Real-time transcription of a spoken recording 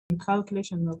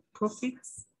calculation of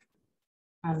profits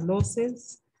and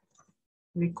losses,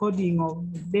 recording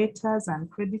of debtors and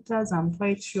creditors. I'm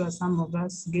quite sure some of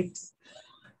us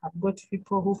I've got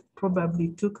people who probably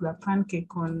took the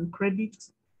pancake on credit,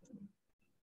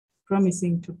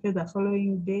 promising to pay the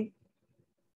following day,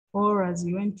 or as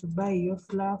you went to buy your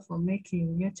flour for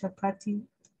making your chapati,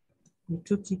 you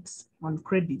took it on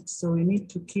credit. So we need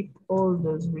to keep all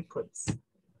those records.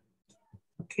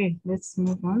 Okay, let's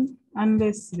move on.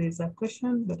 Unless there's a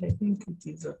question, but I think it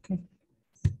is okay.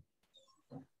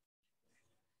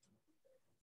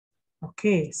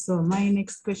 Okay, so my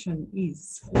next question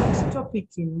is, what topic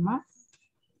in math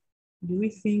do we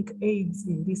think aids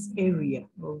in this area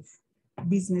of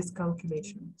business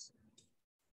calculations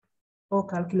or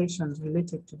calculations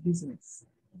related to business?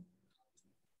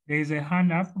 There is a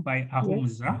hand up by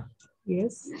Ahumza.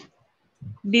 Yes.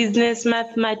 Business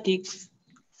mathematics.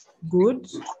 Good.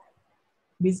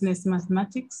 Business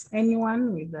mathematics.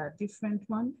 Anyone with a different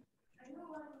one?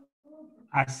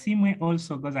 Asimwe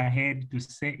also goes ahead to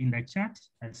say in the chat,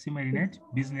 Asimwe Linet,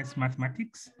 business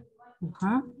mathematics.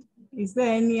 Is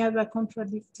there any other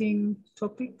contradicting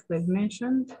topic they've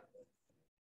mentioned?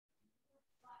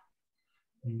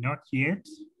 Not yet.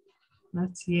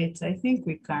 Not yet. I think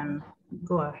we can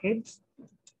go ahead.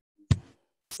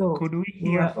 So could we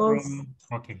hear from,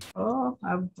 okay. Oh,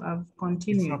 I've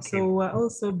continued. Okay. So we're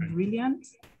also brilliant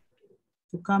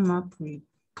to come up with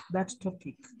that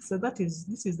topic. So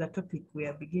this is the topic we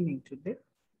are beginning today.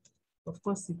 Of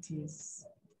course, it is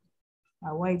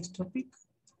a wide topic,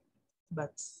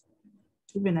 but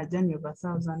even a journey of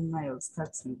 1,000 miles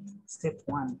starts with step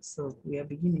 1. So we are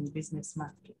beginning business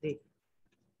math today.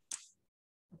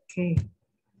 Okay.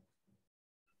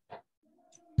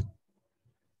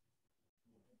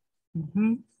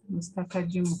 Mr.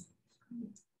 Kajimu,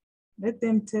 let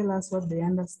them tell us what they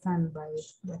understand by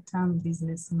the term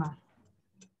business math.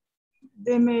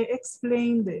 They may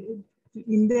explain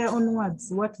in their own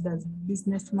words, what does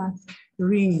business math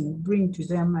bring to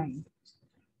their mind?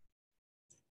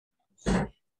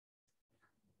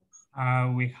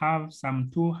 We have some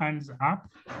 2 hands up.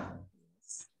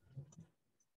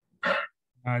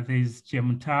 There's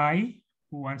Chemtai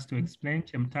who wants to explain.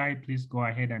 Chemtai, please go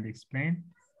ahead and explain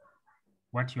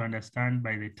what you understand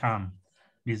by the term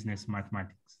business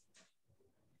mathematics.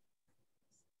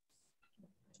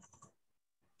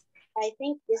 I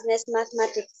think business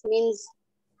mathematics means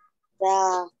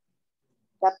the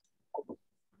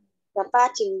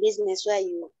part in business where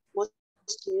you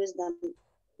mostly use the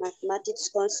mathematics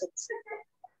concepts.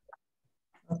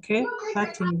 Okay,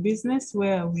 part in business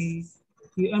where you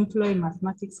employ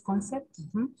mathematics concept.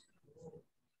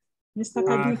 Mr.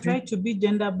 Kajimu, try to be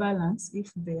gender balanced if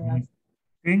they are.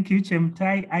 Thank you,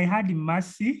 Chemtai. I had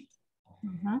Mercy,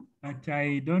 but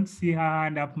I don't see her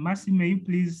hand up. Mercy, may you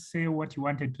please say what you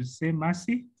wanted to say,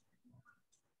 Mercy?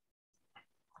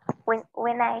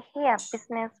 When I hear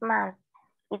business math,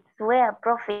 it's where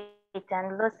profit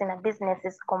and loss in a business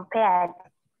is compared.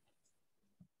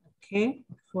 Okay,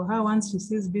 for her, once she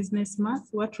sees business math,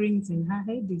 what rings in her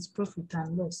head is profit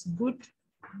and loss. Good.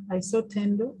 I saw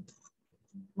Tendo.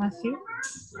 Matthew?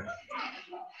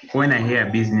 When I hear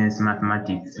business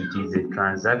mathematics, it is a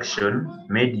transaction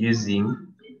made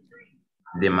using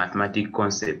the mathematical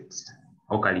concepts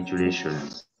or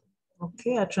calculations.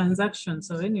 Okay, a transaction.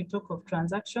 So when you talk of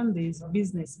transaction, there is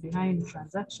business behind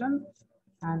transaction,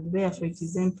 and therefore it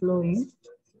is employing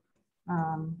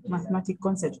mathematical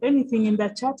concepts. Anything in the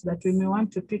chat that we may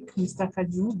want to pick, Mr.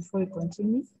 Kajimu, before we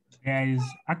continue? There is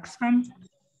Aksam.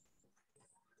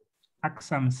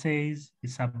 Aksam says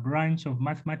it's a branch of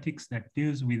mathematics that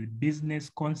deals with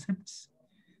business concepts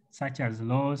such as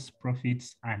loss,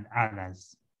 profits, and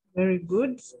others. Very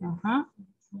good.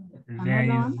 There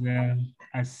is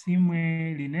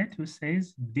Asimwe Linet who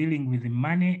says dealing with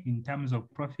money in terms of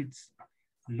profits,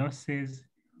 losses,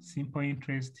 simple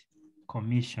interest,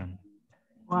 commission.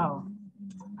 Wow.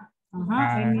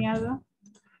 Any other?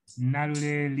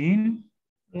 Nalule Lin,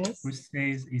 yes, who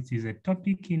says it is a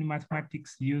topic in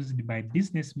mathematics used by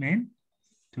businessmen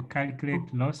to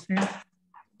calculate losses,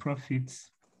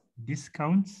 profits,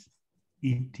 discounts,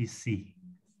 etc.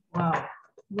 Wow,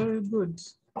 very good.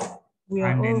 We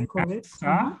are all correct.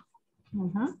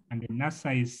 And the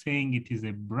NASA is saying it is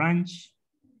a branch.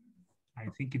 I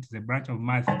think it is a branch of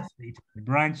math. It's a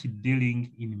branch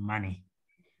dealing in money.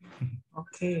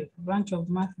 Okay, branch of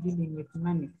math dealing with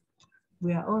money.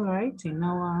 We are all right in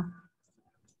our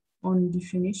own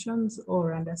definitions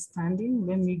or understanding.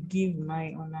 Let me give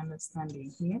my own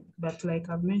understanding here. But like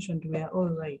I've mentioned, we are all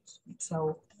right. It's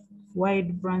a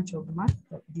wide branch of math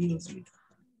that deals with.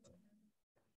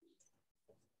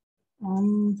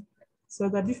 So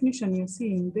the definition you're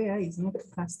seeing there is not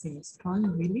cast in stone,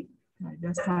 really. I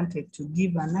just wanted to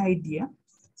give an idea.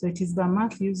 So it is the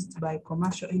mark used by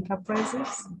commercial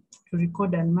enterprises to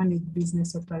record and manage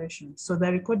business operations. So the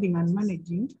recording and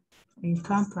managing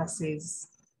encompasses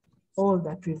all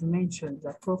that we've mentioned: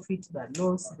 the profit, the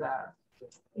loss, the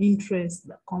interest,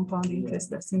 the compound interest,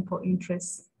 the simple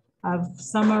interest. I've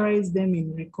summarized them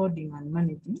in recording and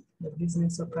managing the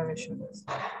business operations.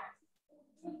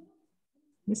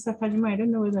 Mr. Kajima, I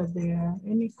don't know whether there are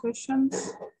any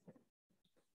questions.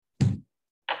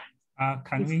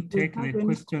 Can we take the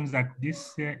questions at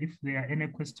this, if there are any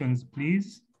questions,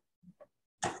 please?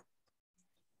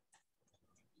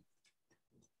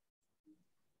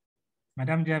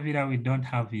 Madam Javira, we don't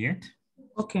have yet.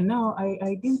 Okay, now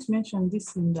I didn't mention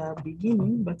this in the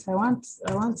beginning, but I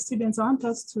want students, I want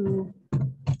us to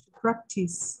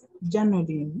practice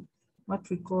journaling, what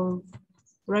we call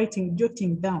writing,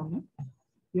 jotting down.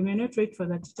 You may not wait for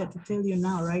the teacher to tell you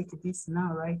now write this,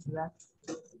 now write that.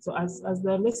 So as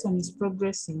the lesson is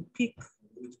progressing, pick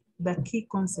the key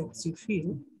concepts you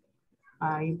feel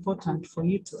are important for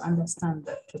you to understand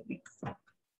that topic.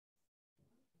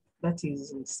 That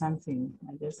is something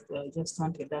I just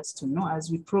wanted us to know. As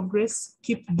we progress,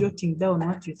 keep jotting down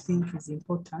what you think is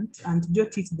important and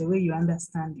jot it the way you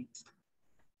understand it.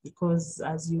 Because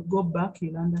as you go back,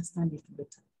 you'll understand it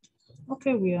better.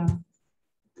 Okay, we are.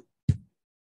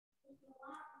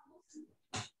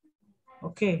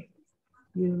 Okay,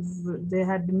 they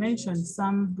had mentioned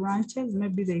some branches,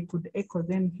 maybe they could echo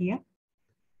them here.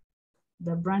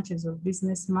 The branches of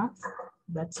business math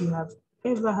that you have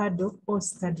ever heard of or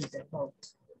studied about.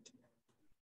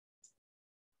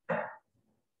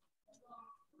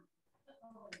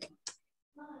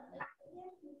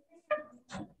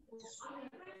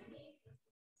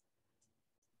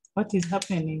 What is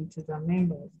happening to the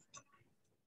members?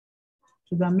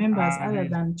 To the members other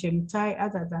than Chemtai,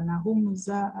 other than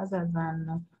Ahumuza, other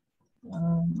than,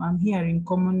 I'm hearing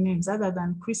common names, other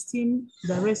than Christine,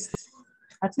 the rest,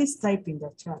 at least type in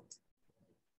the chat.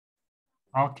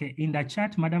 Okay, in the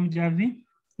chat, Madam Javi.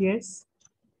 Yes.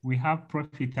 We have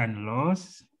profit and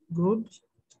loss. Good.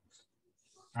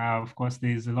 Of course,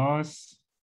 there is loss.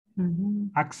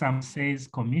 Axam says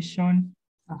commission.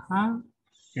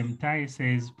 Chemtai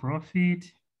says profit.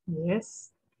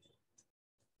 Yes.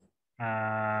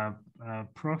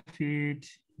 Profit,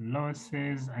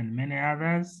 losses, and many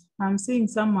others. I'm seeing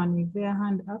someone with their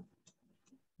hand up.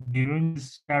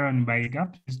 Sharon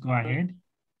Baiga, please go ahead.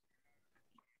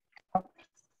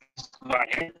 Go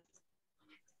ahead.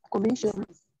 Commission.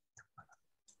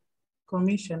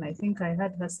 Commission. I think I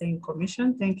heard her saying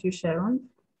commission. Thank you, Sharon.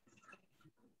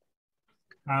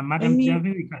 Madam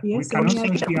Javi, we can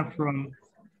also hear from.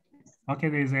 Okay,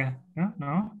 there's a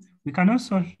no. We can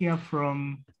also hear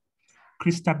from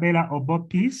Christabella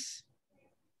Obopis.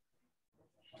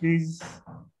 Please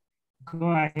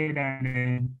go ahead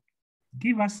and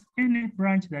give us any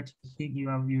branch that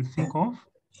you think of.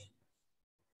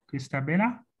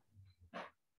 Christabella.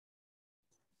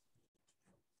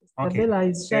 Okay. Christabella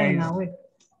is shying away.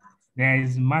 There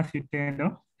is Matthew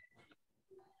Tendo.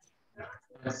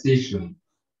 Taxation.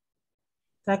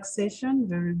 Taxation,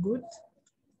 very good.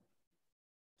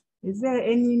 Is there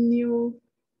any new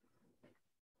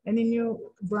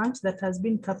branch that has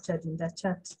been captured in the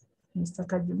chat, Mr.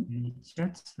 Kajim?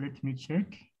 Let me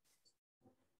check.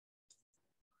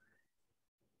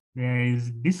 There is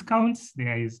discounts,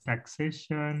 there is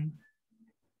taxation,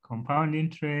 compound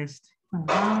interest,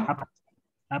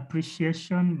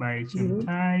 appreciation by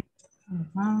Chemtai,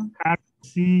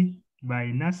 currency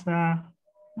by NASA.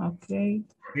 Okay.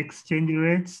 Exchange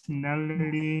rates,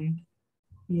 nulling.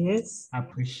 Yes.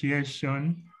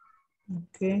 Appreciation.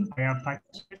 Okay.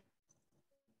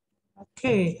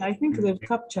 Okay, I think they've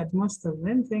captured most of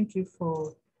them. Thank you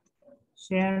for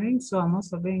sharing. So I'm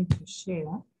also going to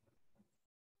share.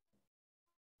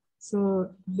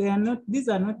 So they are not, these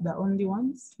are not the only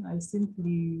ones. I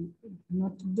simply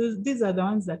not, these are the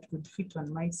ones that would fit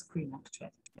on my screen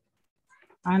actually.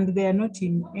 And they are not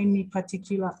in any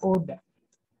particular order.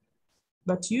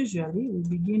 But usually we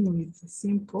begin with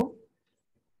simple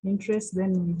interest,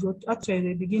 then we go to, actually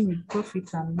they begin with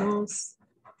profit and loss,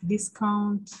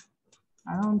 discount,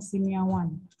 around senior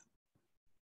one.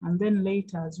 And then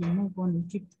later as we move on,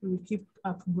 we keep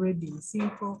upgrading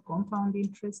simple, compound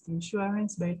interest,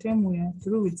 insurance. By the time we are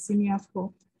through with senior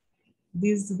 4,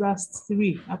 these last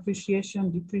 3,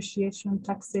 appreciation, depreciation,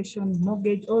 taxation,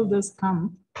 mortgage, all those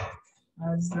come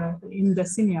as in the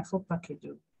senior 4 package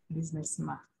of business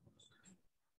math.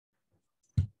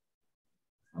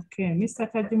 Okay,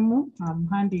 Mr. Kajimu, I'm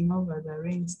handing over the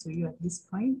reins to you at this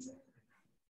point.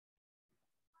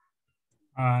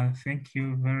 Thank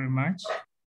you very much,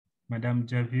 Madam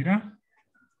Javira.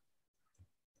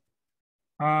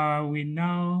 We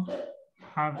now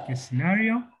have a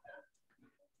scenario.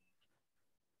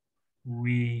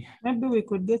 Maybe we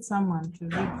could get someone to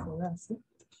read for us.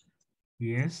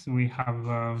 Yes, we have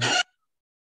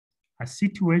a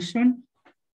situation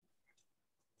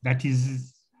that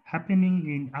is happening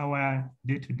in our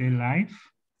day-to-day life.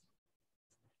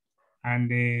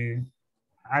 And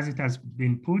as it has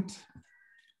been put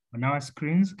on our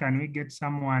screens, can we get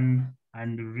someone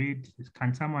and read?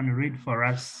 Can someone read for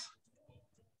us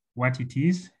what it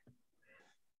is?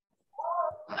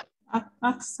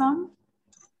 Aksam?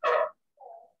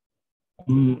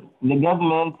 The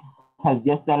government has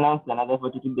just announced another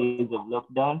 42 days of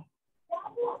lockdown.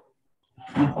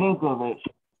 You think of a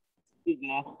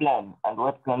business plan, and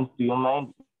what comes to your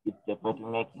mind is property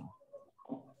making.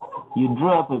 You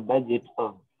draw up a budget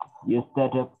of your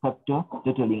startup capital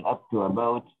totaling up to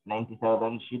about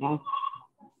 90,000 shillings.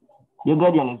 Your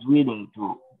guardian is willing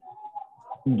to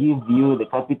give you the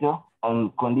capital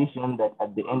on condition that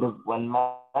at the end of 1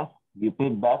 month, you pay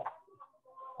back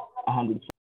 100 shillings.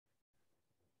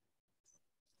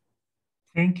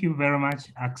 Thank you very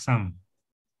much, Aksam.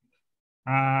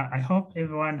 I hope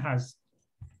everyone has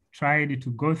tried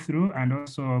to go through and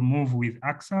also move with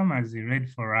Aksam as he read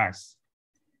for us.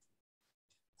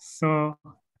 So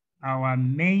our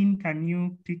main, can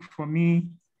you pick for me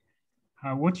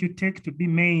what you take to be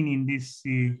main in this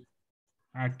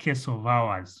case of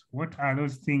ours? What are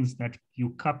those things that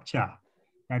you capture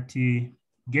that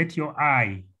get your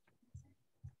eye?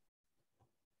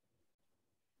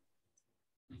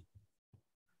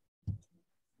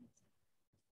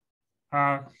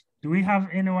 Do we have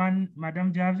anyone,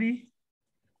 Madam Javi?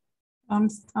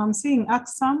 I'm seeing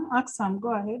Aksam. Aksam,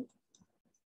 go ahead.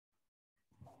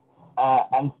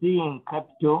 I'm seeing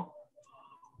capital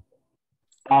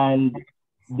and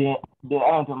the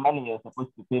amount of money you're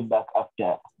supposed to pay back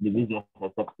after the business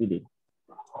has succeeded.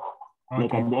 Okay.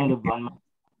 Like at the end of 1 month.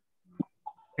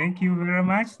 Thank you very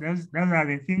much. Those are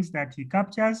the things that he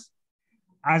captures,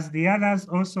 as the others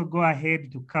also go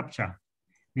ahead to capture.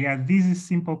 There are these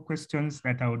simple questions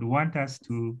that I would want us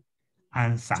to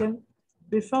answer.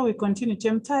 Before we continue,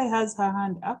 Chemtai has her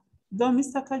hand up. Though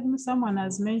Mr. Kajmu, someone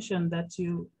has mentioned that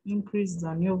you increased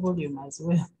on your volume as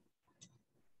well.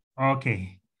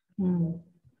 Okay.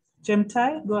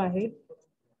 Chemtai, go ahead.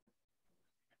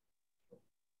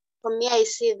 For me, I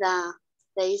see that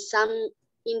there is some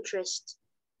interest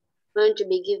going to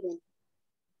be given.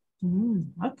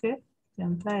 Okay.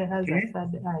 Chemtai has a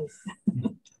third eye.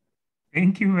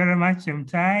 Thank you very much,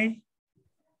 Chemtai.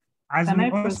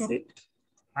 Proceed?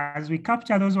 As we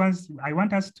capture those ones, I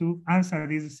want us to answer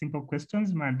these simple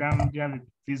questions. Madam Javi,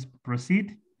 please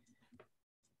proceed.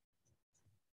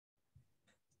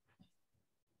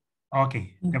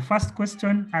 Okay, the first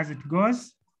question as it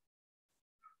goes,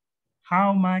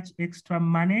 how much extra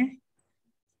money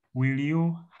will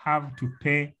you have to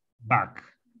pay back?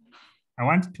 I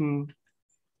want to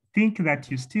think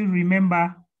that you still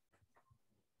remember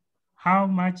how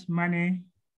much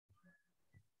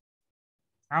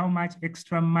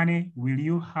extra money will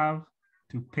you have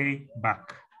to pay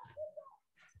back?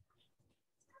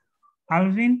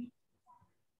 Alvin?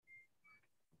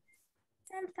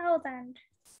 10,000.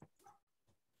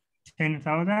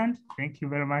 10,000. Thank you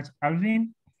very much,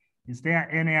 Alvin. Is there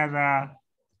any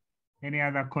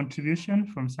other contribution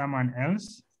from someone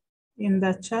else? In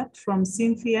the chat from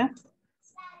Cynthia,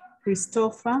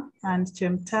 Christopher, and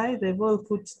Chemtai, they've all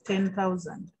put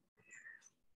 10,000.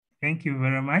 Thank you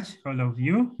very much, all of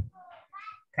you.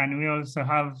 Can we also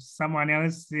have someone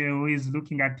else who is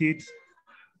looking at it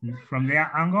from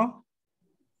their angle?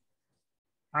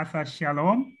 Arthur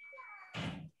Shalom,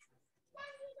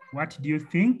 what do you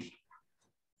think?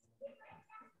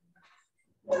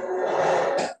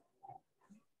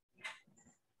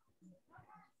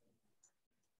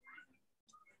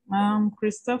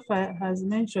 Christopher has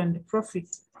mentioned profit.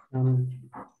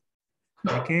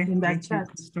 Okay, in that thank chat. you,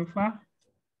 Christopher.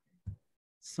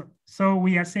 So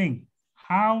we are saying,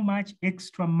 how much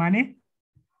extra money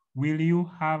will you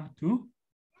have to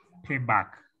pay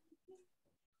back?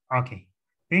 Okay,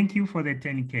 thank you for the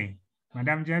 10K.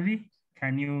 Madam Javi,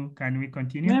 can we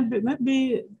continue?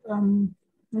 Maybe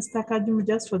Mr. Kajum,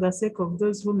 just for the sake of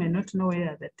those who may not know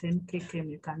where the 10K came,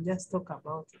 you can just talk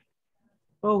about it.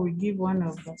 Or we give one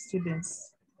of the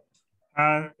students.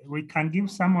 We can give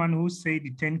someone who said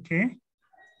 10K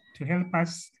to help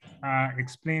us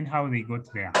explain how they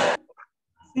got there.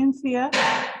 Cynthia?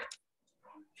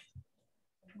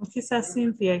 Officer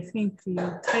Cynthia, I think you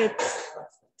typed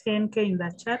 10K in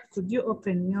the chat. Could you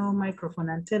open your microphone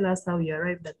and tell us how you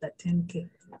arrived at the 10K?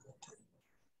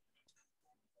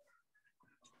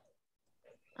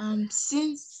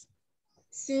 Since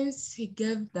he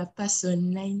gave the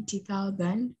person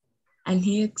 90,000 and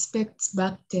he expects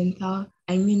back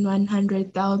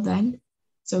 100,000.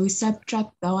 So we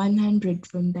subtract the 100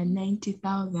 from the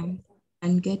 90,000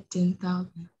 and get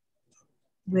 10,000.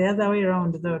 The other way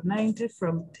around, though, 90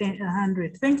 from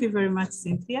 100. Thank you very much,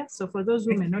 Cynthia. So for those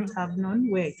who may not have known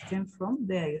where it came from,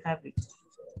 there you have it.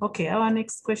 Okay, our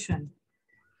next question.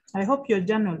 I hope you're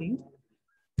journaling.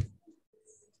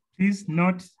 Please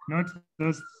note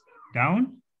those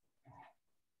down.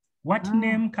 What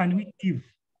name can we give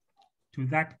to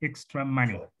that extra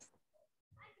money?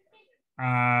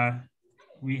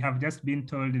 We have just been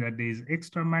told that there is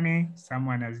extra money.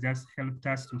 Someone has just helped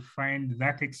us to find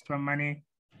that extra money.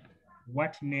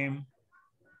 What name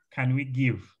can we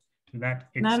give to that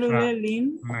extra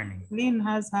money? Lynn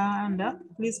has her hand up.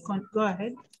 Please go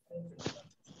ahead.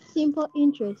 Simple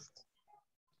interest.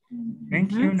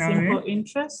 Thank you, Nalwe. Simple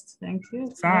interest. Thank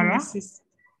you. Sarah?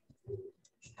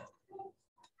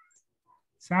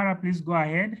 Sarah, please go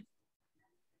ahead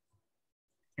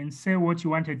and say what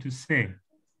you wanted to say.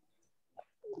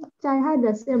 I had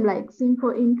the same, like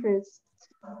simple interest.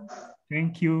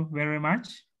 Thank you very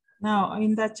much. Now,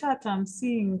 in the chat, I'm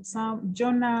seeing some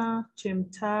Jonah,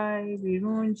 Chemtai,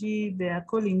 Virunji, they are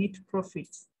calling it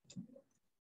profit.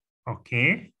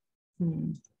 Okay.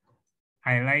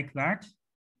 I like that.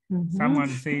 Someone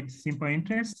said simple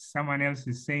interest. Someone else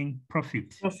is saying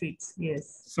profit. Profit,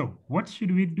 yes. So what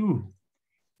should we do?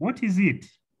 What is it?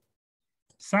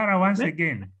 Sarah, once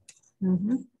again.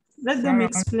 Let them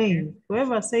explain.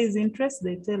 Whoever says interest,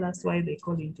 they tell us why they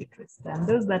call it interest. And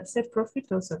those that say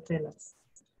profit also tell us.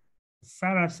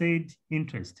 Sarah said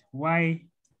interest. Why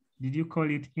did you call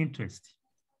it interest?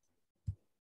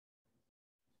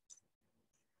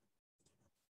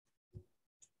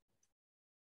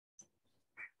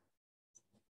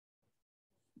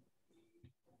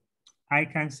 I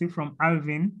can see from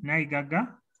Alvin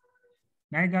Naigaga.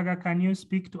 Naigaga, can you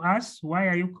speak to us? Why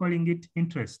are you calling it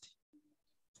interest?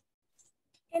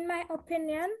 In my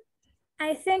opinion,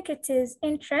 I think it is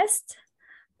interest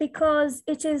because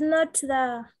it is not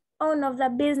the owner of the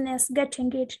business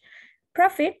getting it.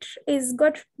 Profit is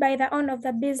got by the owner of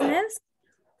the business.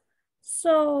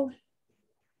 So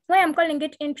why I'm calling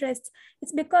it interest,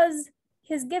 it's because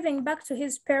he's giving back to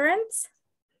his parents.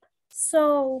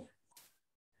 So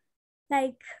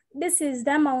like this is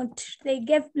the amount they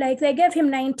gave, like they gave him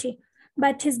 90,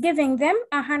 but he's giving them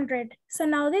 100. So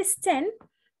now this 10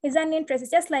 is an interest.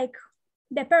 It's just like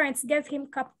the parents gave him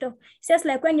capital. It's just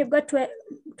like when you go to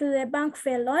the bank for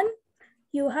a loan,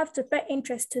 you have to pay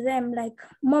interest to them, like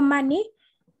more money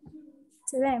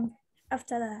to them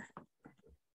after that.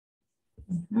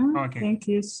 Okay. Thank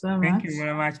you so much. Thank you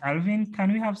very much, Alvin.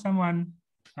 Can we have someone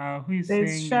who is There's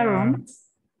saying? Sharon.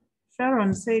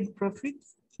 Sharon said profit.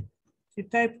 She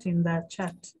typed in the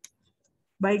chat.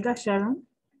 Baiga Sharon.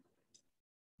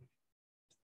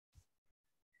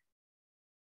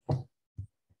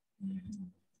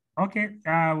 Okay,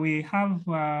 we have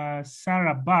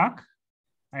Sarah back.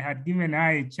 I had given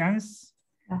her a chance.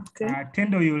 Okay.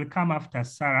 Tendo, you will come after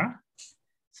Sarah.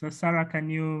 So Sarah, can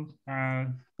you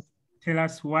tell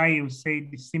us why you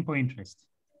said simple interest?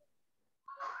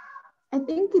 I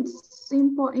think it's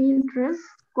simple interest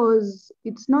because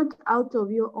it's not out of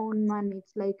your own money.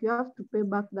 It's like you have to pay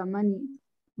back the money,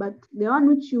 but the one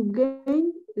which you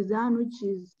gain is the one which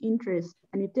is interest,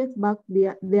 and you take back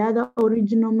the other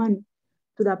original money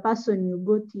to the person you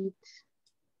got it.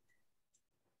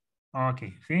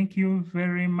 Okay, thank you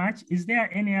very much. Is there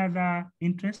any other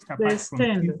interest apart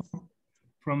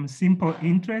from simple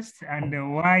interest,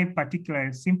 and why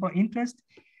particularly simple interest?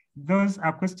 Those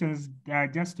are questions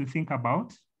just to think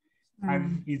about.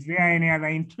 And is there any other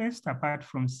interest apart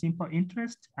from simple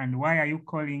interest? And why are you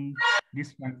calling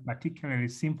this one particularly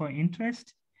simple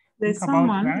interest? There's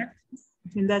someone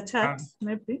in the chat,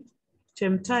 maybe.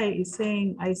 Chemtai is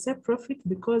saying, I say profit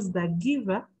because the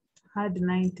giver had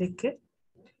 90K,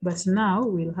 but now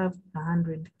we'll have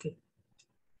 100K.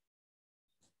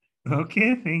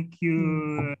 Okay, thank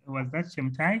you. Was that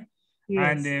Chemtai?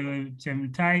 Yes. And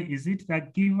Chemtai, is it the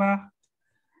giver?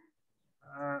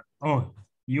 Oh,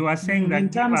 you are saying that in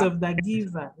terms of the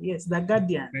giver, yes, the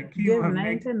guardian gave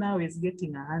 90, now is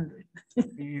getting 100.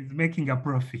 He's making a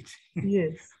profit.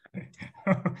 Yes.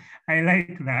 I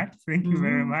like that. Thank you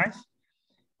very much.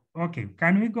 Okay,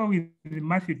 can we go with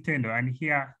Matthew Tendo and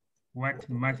hear what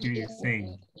Matthew is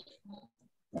saying?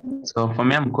 So for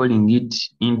me, I'm calling it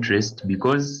interest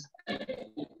because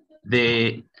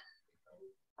the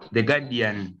the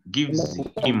guardian gives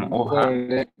him or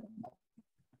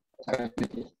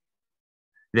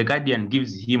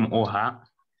her,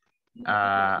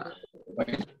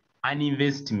 an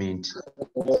investment.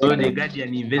 So the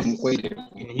guardian invests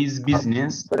in his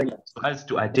business so as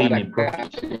to attain a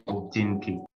profit of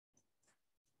 10K.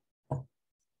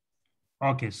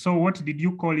 Okay, so what did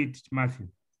you call it, Matthew?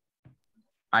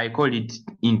 I call it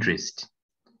interest.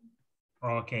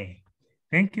 Okay,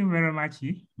 thank you very much,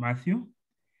 Matthew.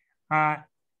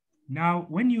 Now,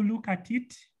 when you look at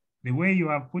it, the way you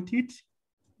have put it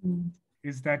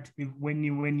is that when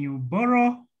you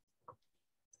borrow,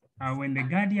 when the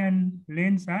guardian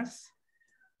lends us,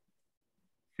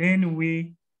 then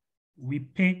we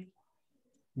pay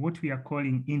what we are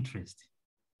calling interest.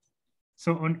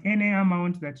 So on any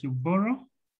amount that you borrow,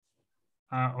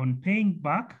 on paying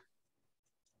back,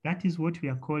 that is what we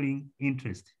are calling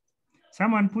interest.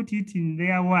 Someone put it in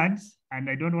their words, and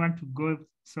I don't want to go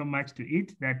so much to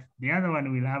it, that the other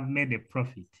one will have made a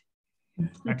profit.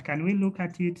 But can we look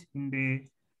at it in the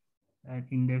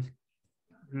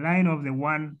line of the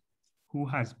one who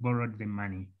has borrowed the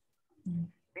money?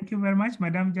 Thank you very much.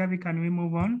 Madam Javi, can we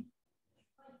move on?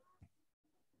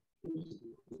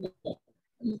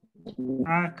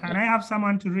 Can I have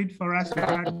someone to read for us?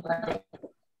 Can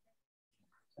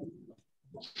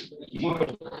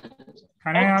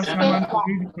I have someone to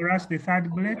read for us the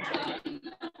third bullet?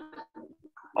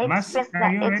 Express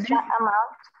the extra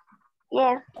amount.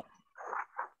 Yes.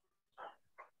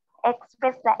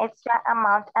 Express the extra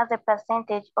amount as a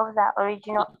percentage of the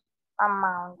original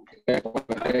amount.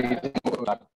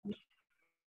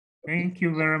 Thank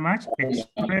you very much.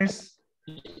 Express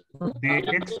the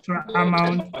extra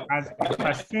amount as a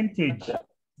percentage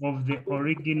of the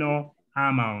original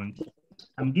amount.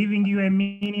 I'm giving you a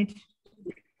minute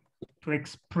to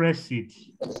express it,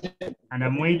 and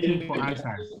I'm waiting for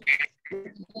answers.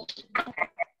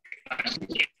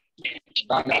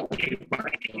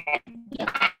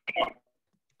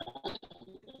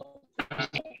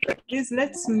 Please,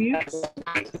 let's mute.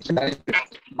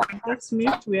 Let's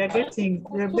mute. We are getting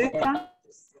Rebecca.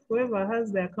 Whoever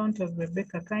has the account of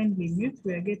Rebecca, kindly mute.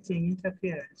 We are getting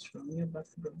interference from your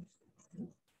background.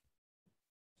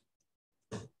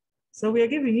 So we are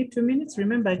giving you 2 minutes.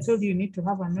 Remember, I told you need to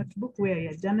have a notebook where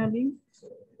you're journaling.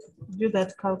 Do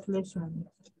that calculation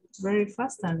very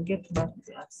fast and get back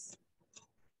to us.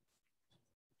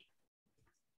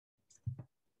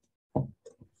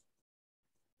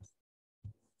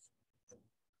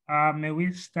 May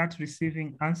we start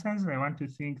receiving answers? I want to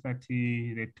think that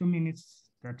the 2 minutes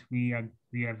that we have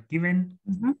given.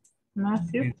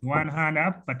 Matthew. There's one hand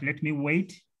up, but let me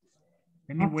wait.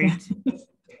 Let me wait.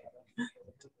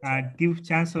 Give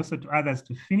chance also to others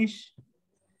to finish.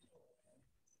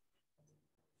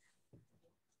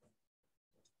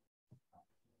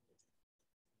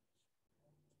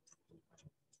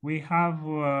 We have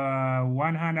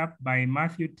one hand up by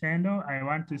Matthew Tendo. I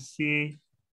want to see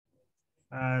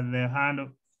the hand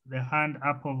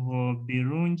up of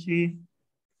Birunji.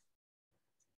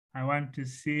 I want to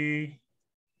see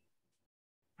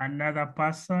another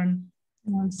person.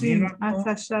 I'm seeing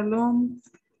Arthur Shalom.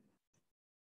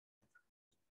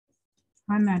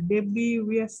 Hannah Debbie,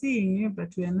 we are seeing you,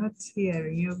 but we are not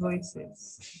hearing your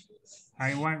voices.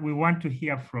 We want to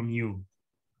hear from you.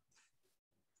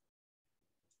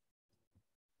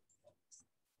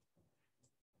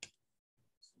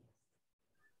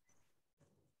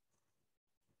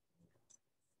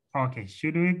 Okay,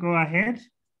 should we go ahead?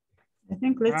 I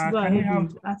think let's go ahead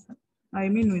with Arthur. I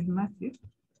mean with Matthew.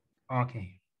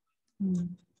 Okay.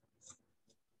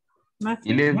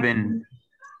 Matthew.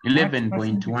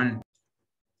 11.1.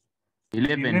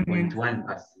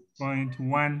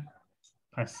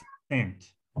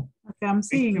 11.1%. Okay, I'm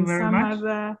seeing some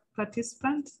other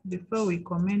participants before we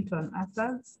comment on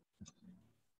others.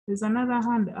 There's another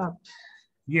hand up.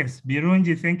 Yes,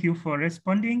 Birunji, thank you for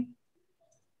responding.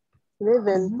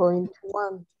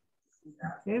 11.1.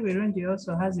 Okay, Birunji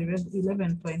also has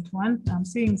 11.1. I'm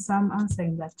seeing some answer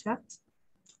in the chat.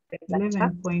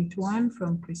 11.1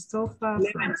 from Christopher,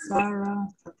 from Sarah.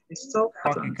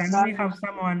 Okay, can we have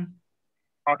someone?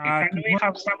 To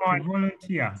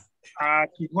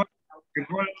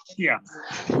volunteer?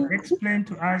 Explain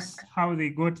to us how they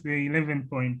got the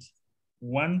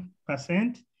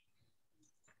 11.1%.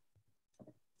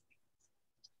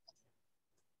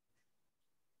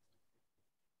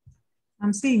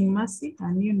 I'm seeing Mercy,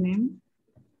 a new name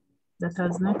that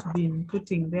has not been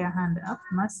putting their hand up.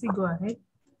 Mercy, go ahead.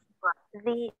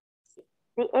 The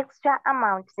extra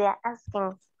amount they are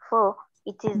asking for,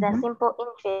 it is the simple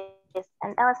interest,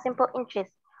 and our simple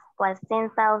interest was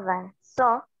 10,000.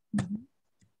 So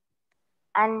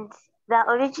And the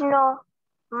original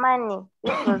money,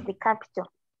 which was the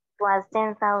capital, was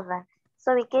 10,000.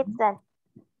 So we get that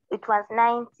it was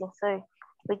 90, sorry.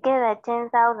 We get that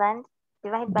 10,000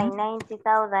 divided by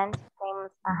 90,000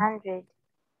 times 100.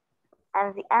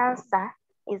 And the answer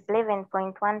is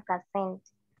 11.1%.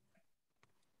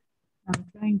 I'm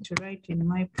trying to write in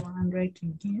my poor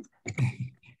handwriting here.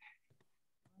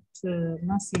 What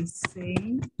Mercy is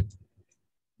saying,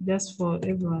 just for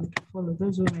everyone to follow,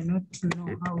 those who may not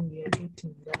know how we are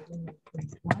getting the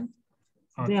 11.1.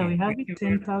 Okay. There we have it,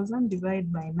 10,000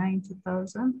 divided by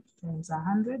 90,000 times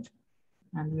 100,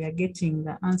 and we are getting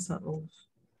the answer of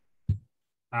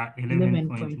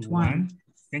 11.1.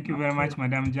 Thank you very much,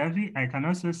 Madam Javi. I can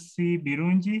also see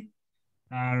Birunji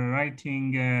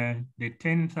writing the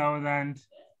 10,000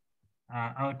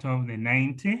 out of the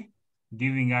 90,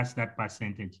 giving us that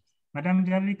percentage. Madam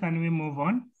Javi, can we move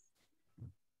on?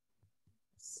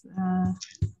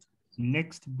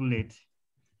 Next bullet.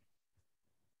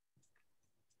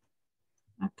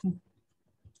 Okay.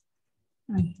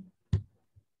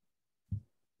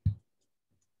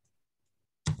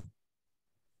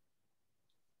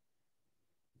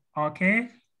 Okay.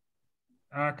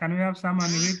 Can we have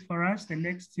someone read for us the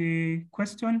next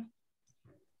question?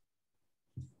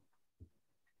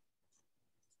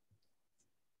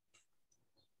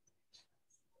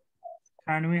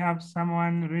 Can we have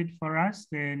someone read for us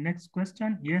the next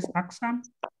question? Yes, Aksam.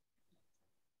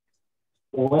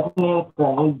 What name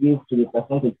can we give to the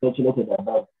percentage calculated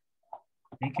above?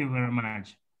 Thank you very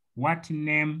much. What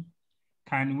name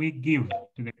can we give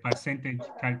to the percentage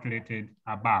calculated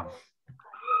above?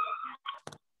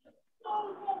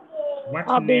 What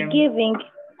I'll name? be giving.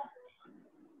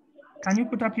 Can you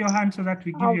put up your hand so that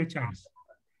we give you a chance?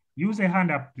 Use a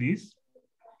hand up, please.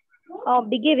 I'll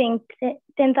be giving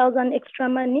 10,000 extra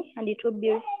money, and it will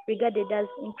be regarded as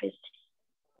interest.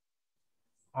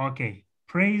 Okay.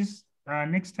 Praise.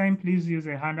 Next time, please use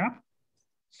a hand up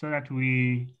so that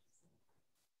we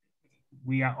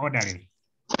are orderly.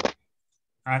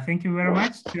 Thank you very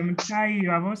much. Chemtai, you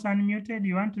have also unmuted.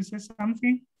 You want to say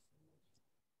something?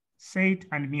 Say it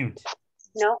and mute.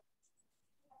 No.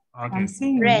 Okay. I'm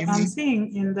seeing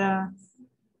in the...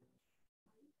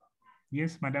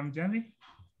 Yes, Madam Javi.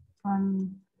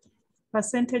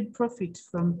 Percentage profit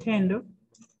from Tendo.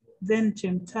 Then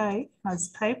Chemtai has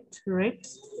typed rate.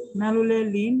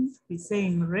 Nalule Lin is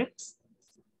saying rate.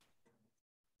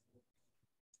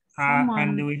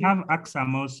 And we have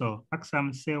Aksam also.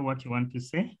 Aksam, say what you want to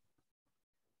say.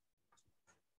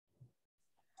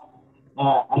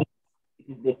 It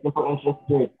is the simple interest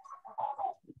rate.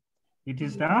 It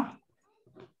is the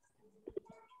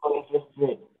simple interest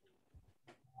rate.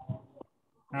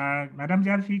 Madam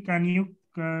Javi, can you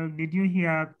did you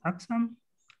hear Aksam?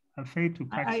 I failed to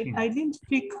catch him. I didn't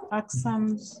pick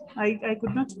Aksam's. I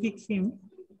could not pick him.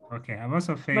 Okay, I've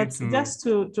also failed to. But just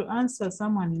to answer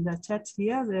someone in the chat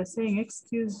here, they're saying,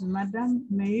 "Excuse, madam,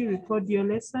 may you record your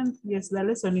lesson?" Yes, the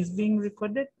lesson is being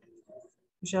recorded.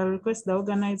 You shall request the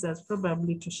organizers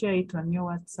probably to share it on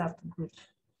your WhatsApp group.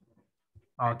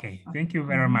 Okay, thank you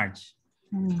very much.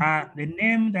 The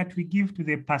name that we give to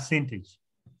the percentage,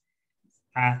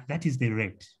 that is the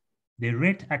rate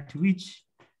at which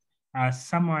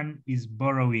someone is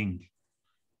borrowing.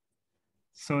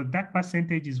 So that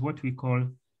percentage is what we call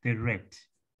the rate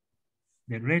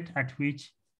at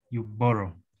which you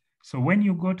borrow. So when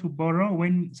you go to borrow,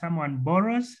 when someone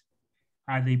borrows,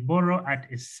 they borrow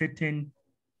at a certain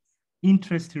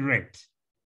interest rate,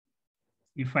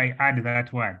 if I add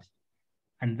that word.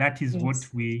 And that is what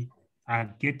we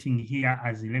are getting here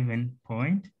as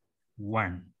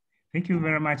 11.1. Thank you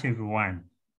very much, everyone.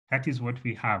 That is what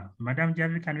we have. Madam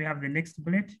Javi, can we have the next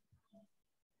bullet?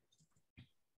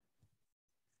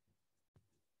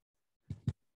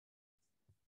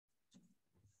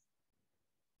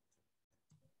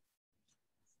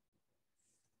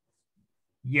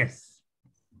 Yes.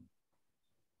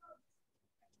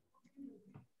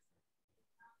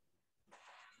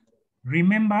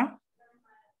 Remember,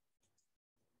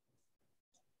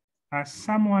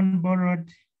 someone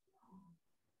borrowed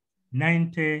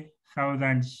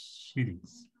 90,000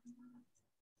 shillings.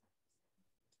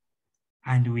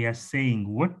 And we are saying,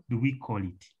 what do we call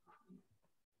it?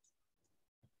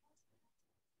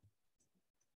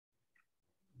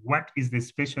 What is the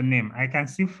special name? I can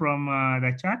see from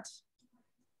the chat.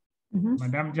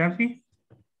 Madam Javi.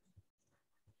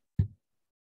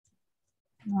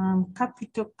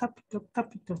 Capital.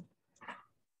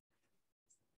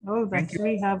 All the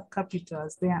three have capital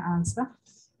as their answer.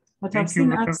 But I've seen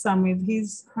Aksam with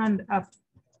his hand up.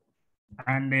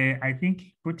 And I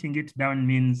think putting it down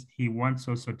means he wants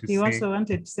also to say. He also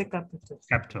wanted to say capital.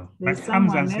 Capital. There's But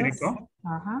Hamza someone and else.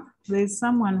 Siriko. There's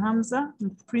someone, Hamza,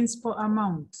 principal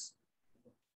amount.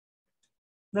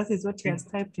 That is what he has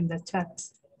typed in the chat.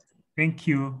 Thank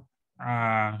you,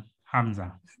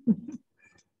 Hamza.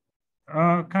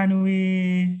 Can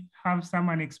we have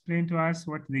someone explain to us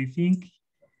what they think?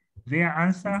 Their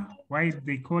answer, why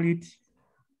they call it?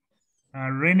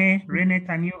 Rene,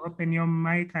 can you open your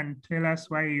mic and tell us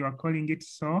why you are calling it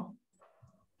so?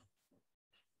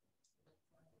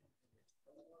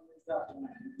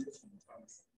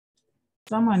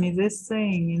 Someone is just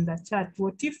saying in the chat,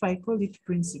 what if I call it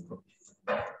principal?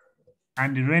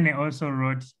 And Rene also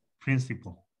wrote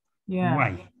principal. Yeah.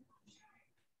 Why?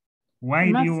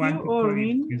 Why do you want to call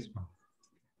it principal?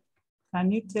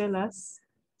 Can you tell us?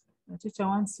 The teacher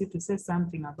wants you to say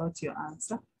something about your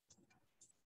answer.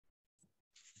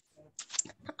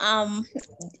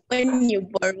 When you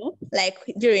borrow, like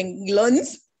during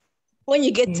loans, when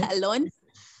you get a loan,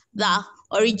 the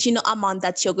original amount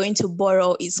that you're going to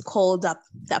borrow is called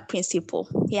the principal.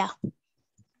 Yeah.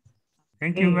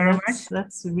 Thank you very much.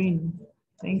 That's Rin.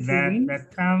 Thank you, Rin.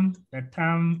 The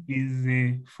term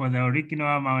is for the original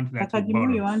amount that you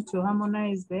borrow. You want to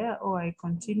harmonize there, or I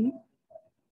continue?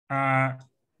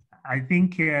 I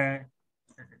think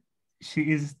she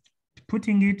is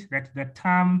putting it that the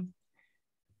term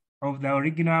of the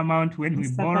original amount when we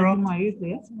borrow. Are you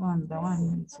there?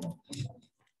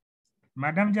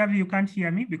 Madam Javi, you can't hear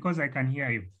me because I can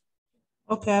hear you.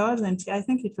 Okay, I wasn't. I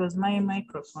think it was my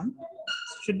microphone.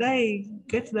 Should I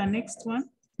get to the next one?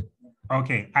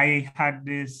 Okay, I had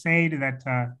said that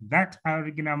that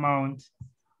original amount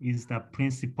is the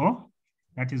principal.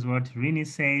 That is what Rini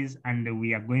says, and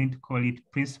we are going to call it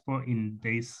principal in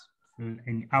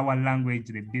in our language,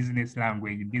 the business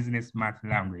language, business math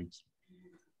language.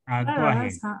 Go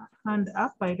ahead. Hand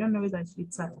up. I don't know whether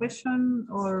it's a question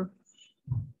or.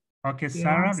 Okay,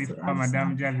 Sarah, before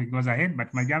Madam Javi goes ahead,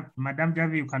 but Madam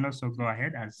Javi, you can also go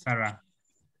ahead as Sarah.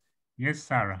 Yes,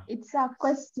 Sarah. It's a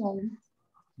question.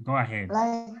 Go ahead.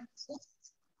 Like,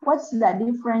 what's the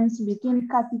difference between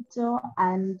capital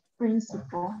and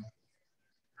principal?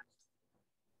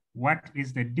 What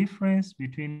is the difference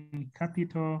between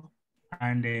capital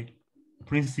and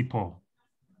principal?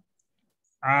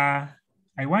 I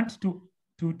want to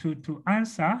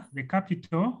answer the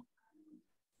capital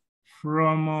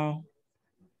from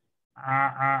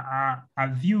a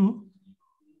view,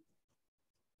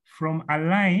 from a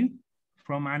line,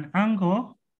 from an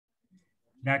angle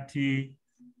that the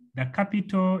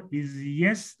capital is,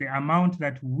 yes, the amount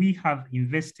that we have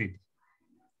invested.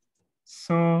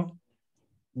 So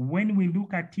when we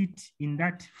look at it in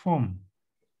that form,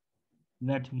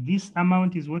 that this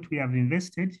amount is what we have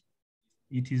invested,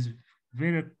 it is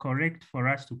very correct for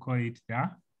us to call it the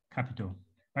capital.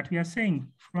 But we are saying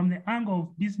from the angle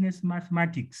of business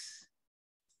mathematics,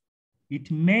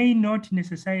 it may not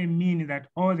necessarily mean that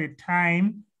all the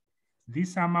time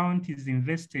this amount is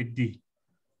invested.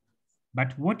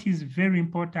 But what is very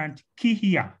important, key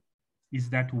here, is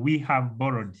that we have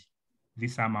borrowed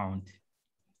this amount.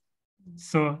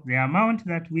 So the amount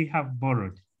that we have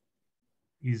borrowed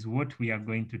is what we are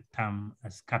going to term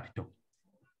as capital.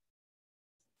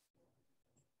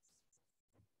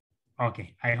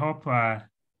 Okay, I hope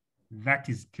that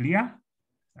is clear.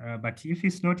 But if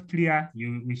it's not clear,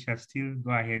 we shall still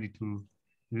go ahead to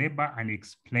labor and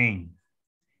explain.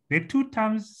 The two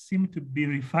terms seem to be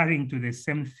referring to the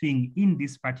same thing in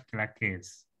this particular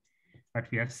case. But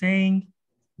we are saying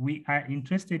we are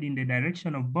interested in the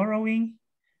direction of borrowing,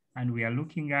 and we are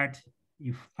looking at,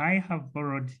 if I have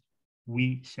borrowed,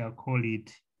 we shall call it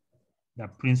the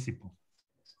principal.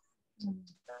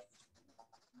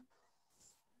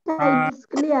 It's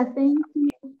clear, thank you.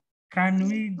 Can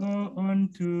we go on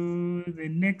to the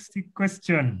next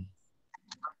question?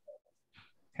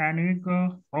 Can we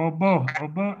go? Obo,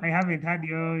 I haven't heard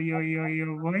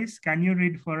your voice. Can you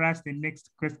read for us the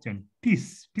next question?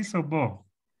 Peace, Obo.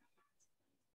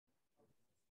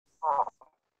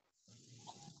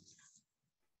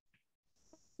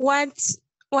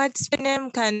 What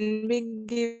name can be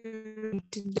given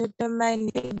to determine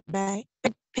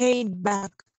paid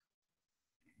back?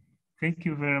 Thank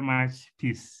you very much,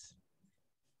 Peace.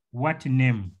 What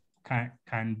name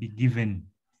can be given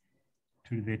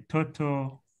to the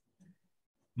total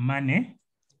money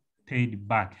paid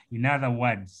back? In other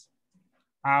words,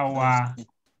 our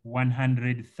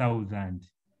 100,000.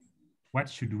 What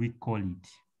should we call it?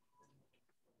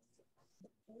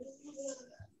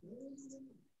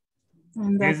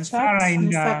 In the chat,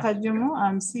 Mr. Kajumo,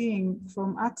 I'm seeing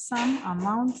from Aksam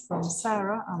amount, from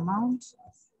Sarah amount.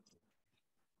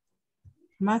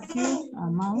 Matthew,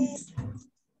 amount.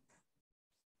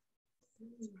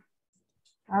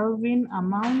 Alvin,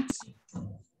 amount.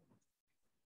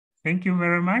 Thank you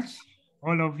very much,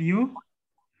 all of you,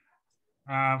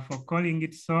 for calling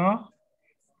it so.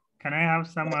 Can I have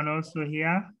someone also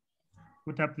here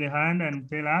put up the hand and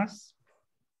tell us?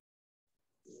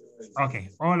 Okay,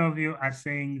 all of you are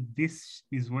saying this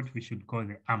is what we should call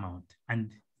the amount.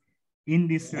 And in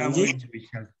this language, we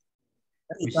shall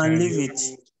leave it.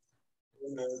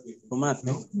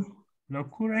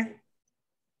 Lokure?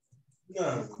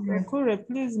 Lokure,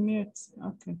 please mute.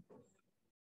 Okay.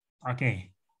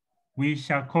 Okay, we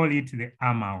shall call it the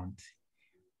amount.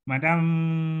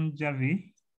 Madam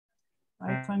Javi,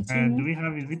 I continue. do we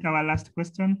have, is it our last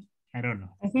question? I don't know.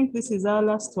 I think this is our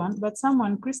last one, but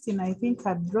someone, Christine, I think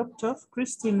had dropped off.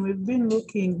 Christine, we've been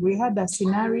looking, we had a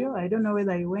scenario. I don't know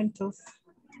whether you went off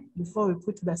before we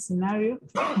put the scenario,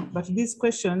 but these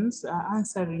questions are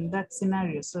answering that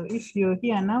scenario. So if you're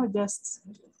here now, just,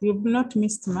 you've not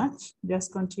missed much,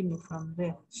 just continue from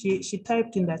there. She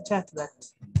typed in the chat that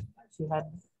she had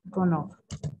gone off.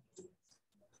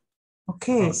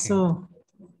 Okay, so.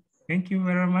 Thank you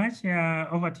very much.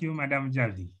 Over to you, Madam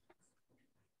Javi.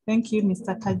 Thank you,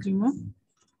 Mr. Kajimo.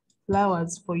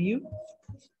 Flowers for you.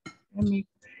 Let me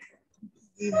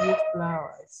give you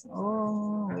flowers.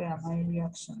 Oh, where are my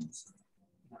reactions?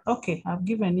 Okay, I've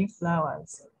given you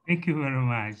flowers. Thank you very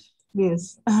much.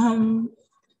 Yes.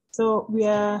 So we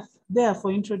are there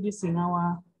for introducing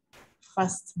our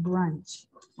first branch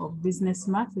of business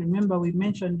math. Remember, we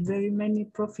mentioned very many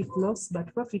profit loss,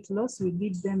 but profit loss, we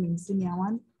did them in senior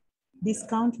one.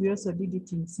 Discount, we also did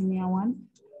it in senior one.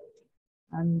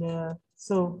 And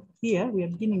so here we are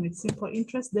beginning with simple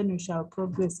interest, then we shall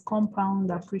progress compound,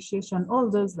 appreciation, all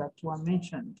those that were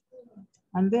mentioned.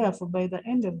 And therefore, by the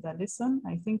end of the lesson,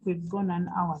 I think we've gone an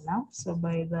hour now. So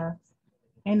by the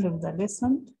end of the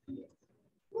lesson,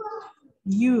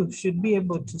 you should be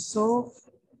able to solve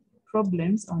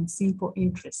problems on simple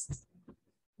interest.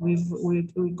 We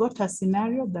got a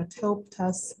scenario that helped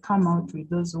us come out with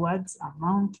those words: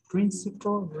 amount,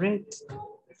 principal, rate.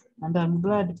 And I'm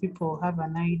glad people have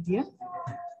an idea.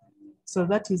 So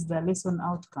that is the lesson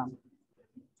outcome.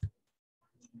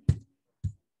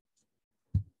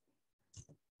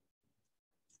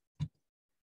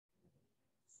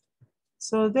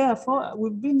 So therefore,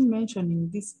 we've been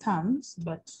mentioning these terms,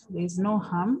 but there's no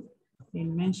harm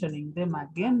in mentioning them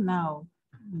again. Now,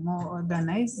 more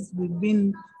organized, we've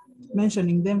been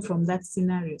mentioning them from that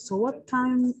scenario. So what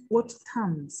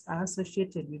terms are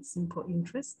associated with simple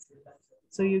interest?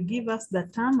 So you give us the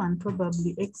term and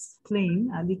probably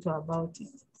explain a little about it.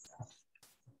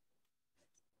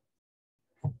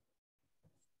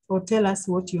 Or tell us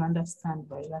what you understand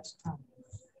by that term.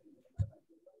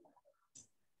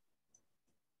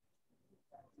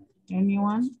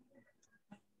 Anyone?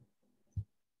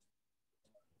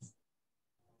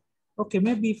 Okay,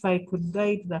 maybe if I could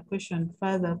guide the question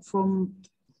further from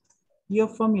your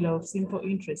formula of simple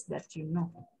interest that you know.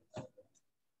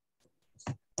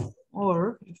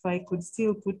 Or if I could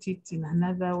still put it in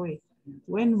another way,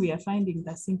 when we are finding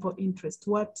the simple interest,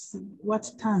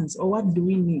 what terms or what do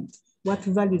we need? What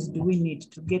values do we need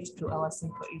to get to our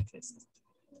simple interest?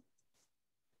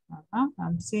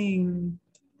 I'm saying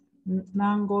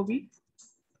Nangobi,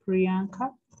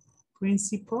 Priyanka,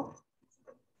 principal,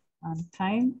 and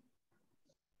time.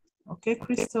 Okay,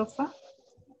 Christopher,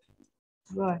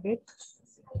 go ahead.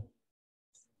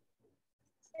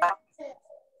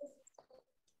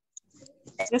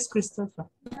 Yes, Christopher.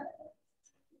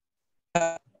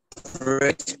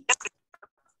 Rate.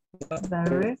 The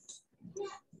rate.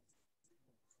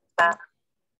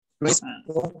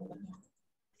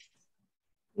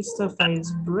 Christopher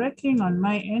is breaking on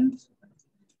my end,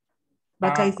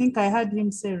 but I think I heard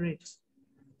him say rate.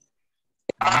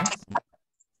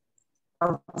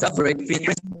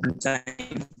 Rate and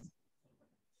time.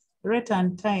 Rate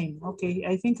and time. Okay,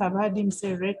 I think I've heard him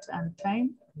say rate and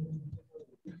time.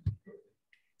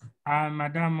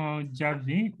 Madam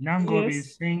Javi, Nangobi Yes.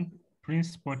 is saying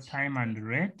principal, time, and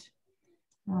rate.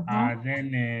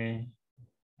 Then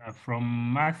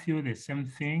from Matthew, the same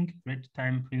thing: rate,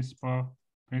 time, principal,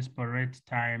 rate,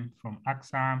 time. From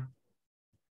Aksam,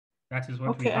 that is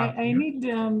what we have. I need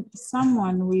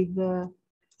someone with a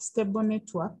stable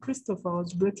network. Christopher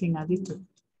was breaking a little.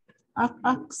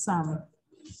 Aksam,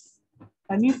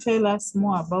 can you tell us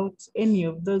more about any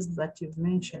of those that you've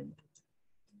mentioned?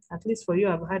 At least for you,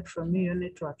 I've heard from you, your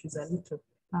network is a little.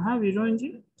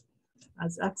 Vironji,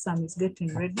 as Aksam is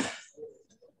getting ready.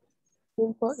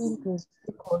 Simple interest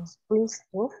equals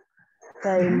principal,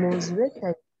 time was rate.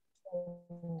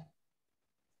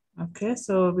 Okay,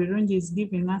 so Virunji is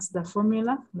giving us the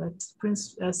formula that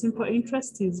simple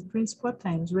interest is principal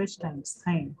times rate times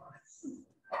time.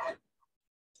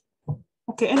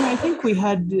 Okay, and I think we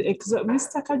had,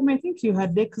 Mr. Kajma, I think you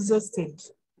had exhausted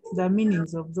the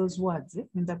meanings of those words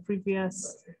in the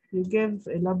previous, you gave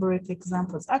elaborate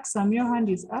examples. Aksam, your hand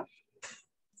is up.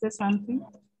 Say something.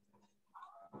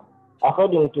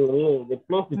 According to me, the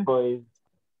principle is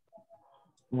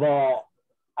the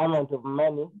amount of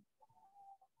money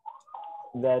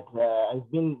that has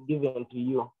been given to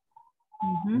you,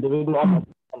 the real amount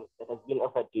of money that has been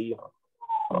offered to you.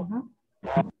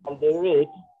 And the rate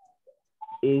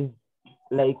is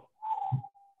like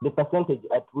the percentage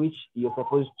at which you're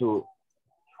supposed to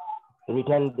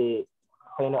return the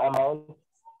final amount.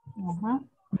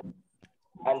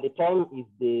 And the time is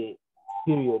the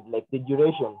period, like the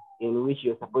duration in which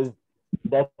you're supposed,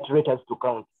 that rate has to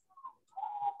count.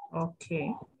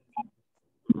 Okay.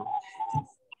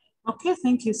 Okay,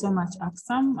 thank you so much,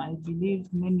 Aksam. I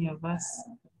believe many of us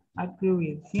agree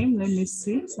with him. Let me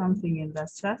see something in the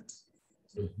chat.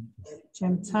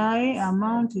 Chemtai,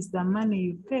 amount is the money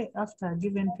you pay after a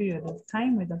given period of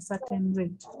time with a certain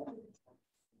rate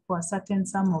for a certain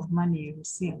sum of money you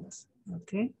received.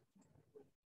 Okay.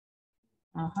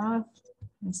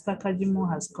 Mr.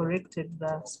 Kajimo has corrected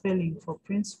the spelling for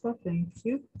principal. Thank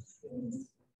you.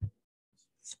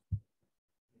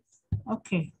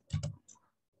 Okay.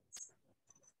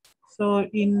 So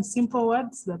in simple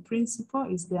words, the principal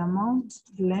is the amount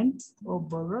lent or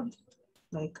borrowed,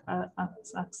 like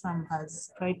Aksam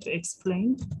has tried to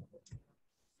explain.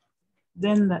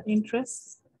 Then the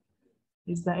interest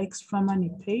is the extra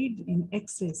money paid in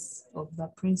excess of the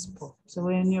principal. So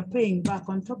when you're paying back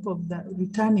on top of the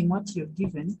returning what you're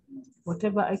given,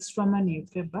 whatever extra money you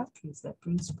pay back is the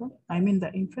principal, I mean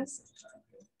the interest.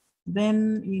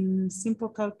 Then in simple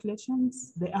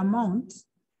calculations, the amount,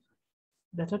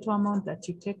 the total amount that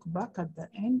you take back at the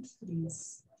end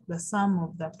is the sum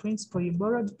of the principal you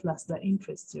borrowed plus the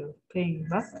interest you're paying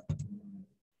back.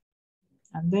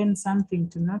 And then something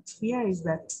to note here is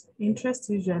that interest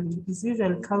is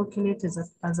usually calculated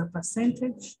as a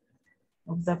percentage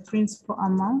of the principal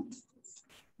amount,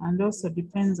 and also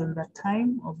depends on the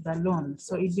time of the loan.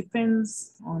 So it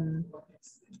depends on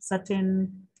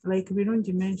certain, like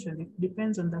Virunji mentioned, it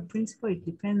depends on the principal, it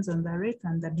depends on the rate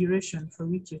and the duration for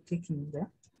which you're taking the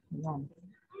loan.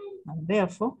 And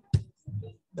therefore,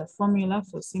 the formula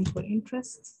for simple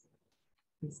interest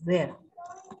is there.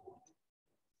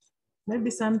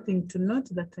 Maybe something to note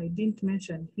that I didn't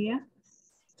mention here,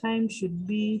 time should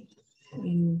be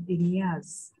in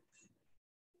years.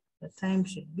 The time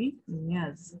should be in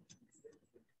years.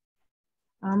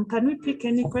 Can we pick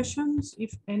any questions,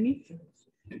 if any,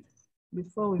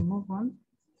 before we move on?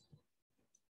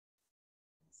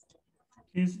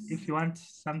 Please, if you want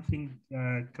something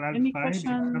clarified, any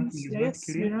questions? Yes,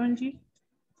 Vironji?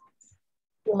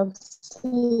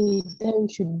 Time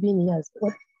should be in years.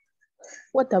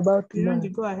 What about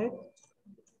Vironji, go ahead.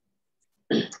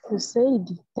 You said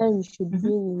time should be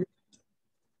in years.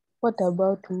 What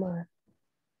about month?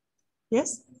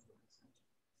 Yes.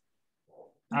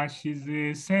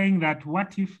 She's saying that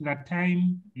what if the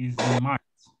time is in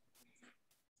months?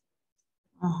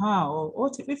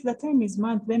 What if the time is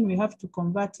month, then we have to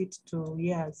convert it to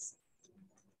years.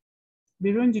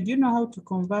 Birunji, do you know how to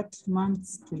convert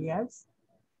months to years?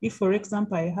 If, for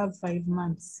example, I have 5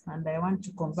 months and I want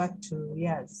to convert to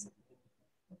years.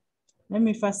 Let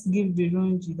me first give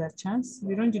Birunji the chance.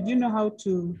 Birunji, do you know how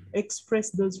to express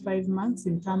those 5 months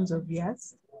in terms of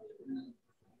years?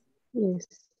 Yes.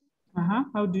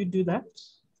 How do you do that?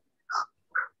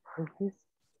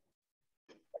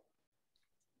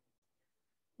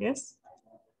 Yes.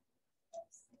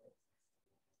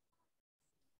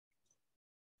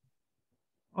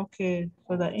 Okay,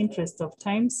 for the interest of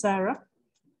time, Sarah.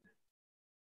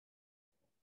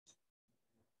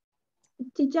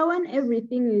 Teacher, when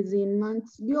everything is in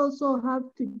months, do you also have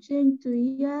to change to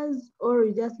years, or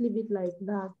you just leave it like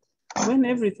that? When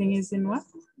everything is in what?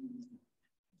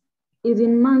 Is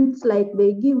in months, like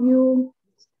they give you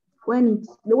when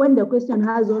the question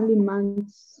has only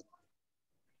months.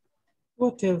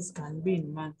 What else can be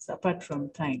in months apart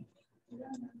from time?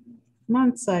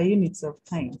 Months are units of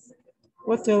time.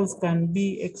 What else can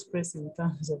be expressed in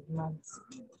terms of months?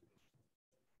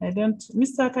 I don't,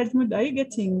 Mr. Kajmud, are you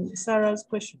getting Sarah's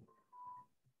question?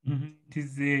 It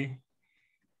is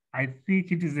I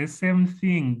think it is the same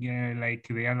thing like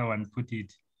the other one put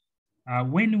it.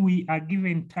 When we are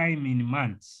given time in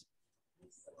months,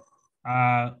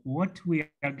 what we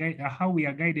are how we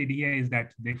are guided here is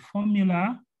that the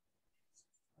formula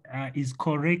is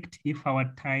correct if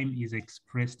our time is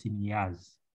expressed in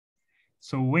years.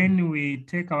 So when we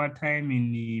take our time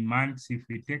in the months, if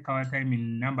we take our time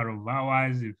in number of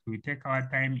hours, if we take our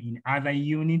time in other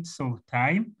units of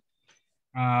time,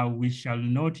 we shall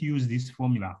not use this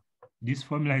formula. This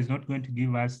formula is not going to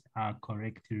give us a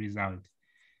correct result.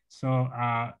 So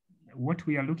what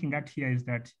we are looking at here is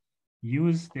that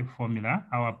use the formula.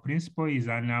 Our principal is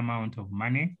an amount of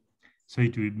money. So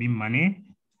it will be money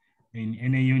in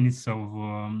any units of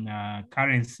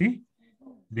currency.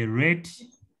 The rate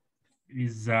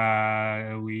is,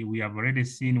 we have already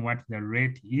seen what the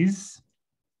rate is,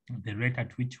 the rate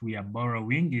at which we are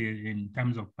borrowing in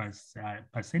terms of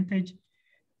percentage.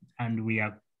 And we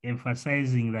are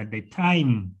emphasizing that the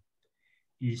time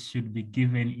it should be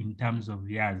given in terms of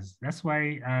years. That's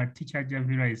why Teacher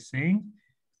Javira is saying,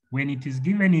 when it is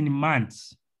given in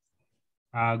months,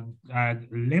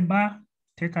 labor,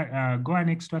 go an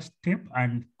extra step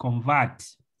and convert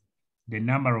the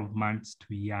number of months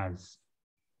to years.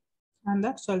 And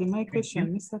actually my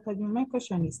question, Mr. Kajum, my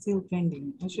question is still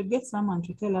pending. I should get someone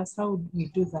to tell us how we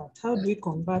do that. How do we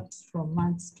convert from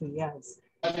months to years?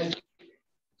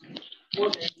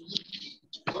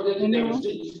 Anyone?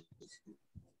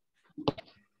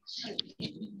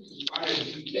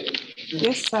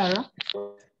 Yes, Sarah.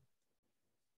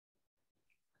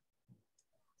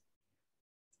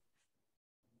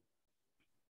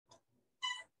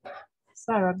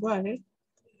 Sarah, go ahead.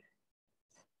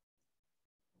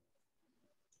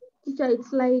 Teacher,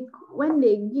 it's like when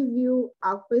they give you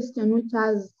a question which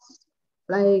has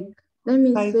like, let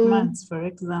me say 5 months, for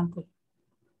example.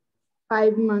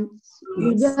 5 months. Yes.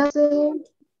 You just say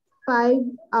 5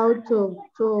 out of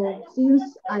 12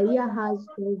 since a year has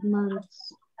 12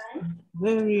 months.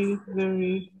 Very,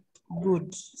 very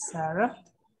good, Sarah.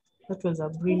 That was a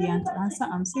brilliant answer.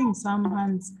 I'm seeing some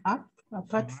hands up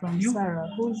apart from Matthew? Sarah.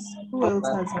 Who else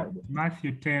has heard?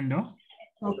 Matthew Tendo.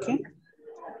 Okay.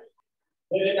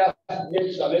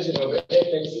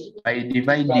 By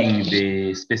dividing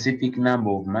the specific number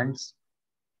of months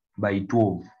by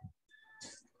 12.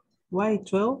 Why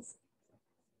 12?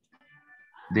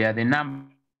 They are the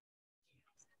number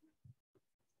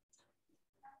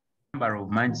of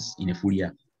months in a full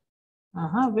year.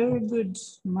 Very good,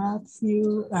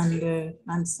 Matthew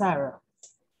and Sarah.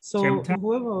 So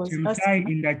whoever was asking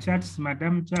in the chats,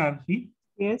 Madam Javi,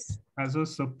 yes, has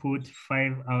also put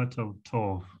 5 out of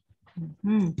 12.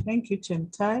 Thank you,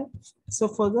 Chemtai. So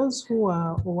for those who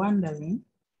are wondering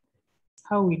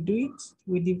how we do it,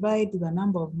 we divide the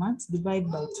number of months,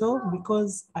 divide by 12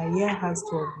 because a year has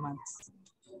 12 months.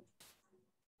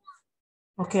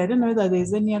 Okay, I don't know whether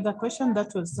there's any other question.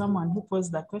 That was someone who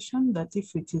posed the question that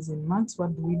if it is in months,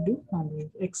 what do we do? And we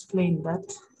explained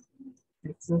that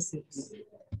exhaustively.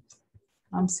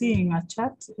 I'm seeing a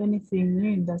chat. Anything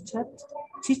new in the chat?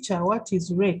 Teacher, what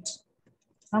is rate?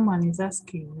 Someone is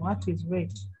asking, what is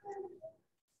rate?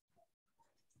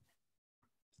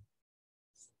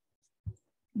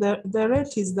 The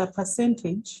rate is the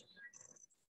percentage.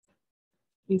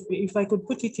 If I could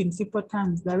put it in simple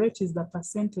terms, the rate is the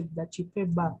percentage that you pay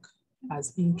back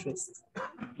as interest.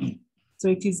 So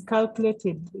it is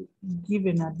calculated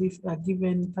given a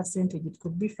given percentage. It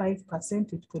could be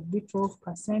 5%, it could be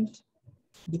 12%,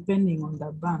 depending on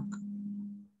the bank.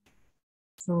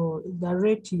 So the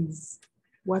rate is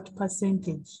what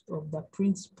percentage of the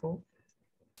principal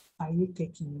are you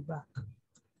taking back?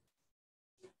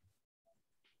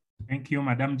 Thank you,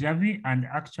 Madam Javi. And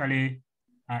actually,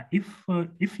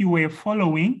 if you were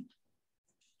following,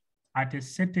 at a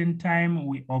certain time,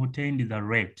 we obtained the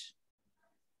rate.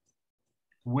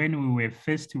 When we were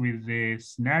faced with the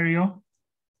scenario,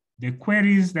 the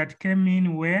queries that came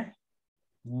in were,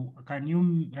 can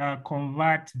you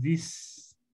convert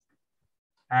this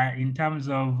in terms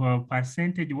of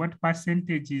percentage? What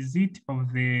percentage is it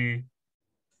of the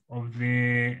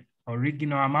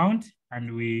original amount?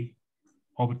 And we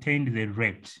obtained the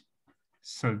rate.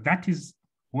 So that is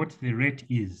what the rate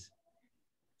is.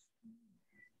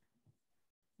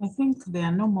 I think there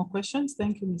are no more questions.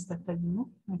 Thank you, Mr. Kajimo.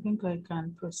 I think I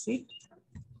can proceed.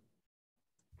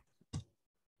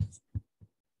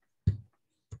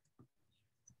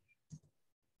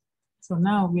 So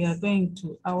now we are going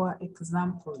to our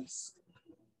examples.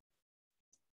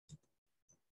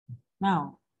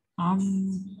 Now, I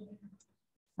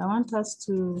want us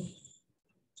to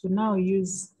now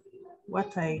use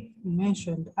what I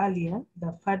mentioned earlier,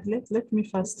 the Padlet. Let me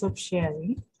first stop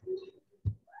sharing,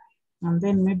 and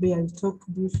then maybe I'll talk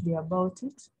briefly about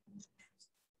it.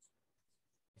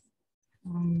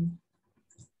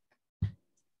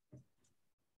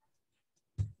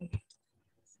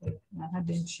 I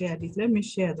hadn't shared it. Let me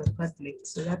share the Padlet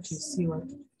so that you see what,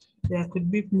 there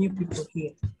could be new people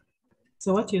here.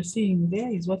 So what you're seeing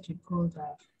there is what we call the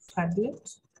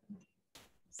Padlet,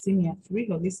 Senior 3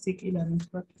 Holistic E-Learning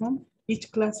Platform.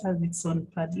 Each class has its own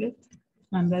Padlet.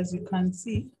 And as you can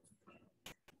see,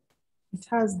 it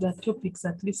has the topics,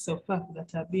 at least so far,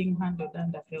 that are being handled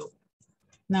under help.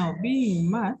 Now,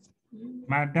 being math.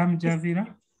 Madam Javira?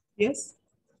 Yes?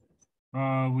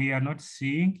 We are not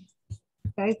seeing.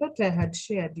 I thought I had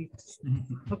shared it.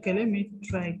 Okay, let me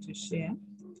try to share.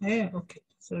 Yeah, okay,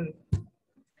 sorry.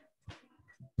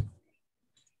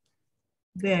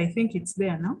 There, I think it's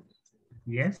there now.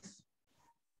 Yes.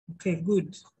 Okay,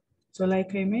 good. So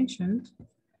like I mentioned,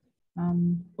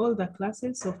 all the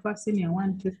classes so far, Senior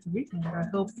 1 to 3 and our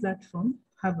help platform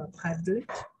have a Padlet.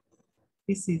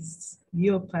 This is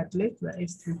your Padlet, the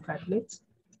S3 Padlet.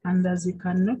 And as you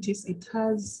can notice, it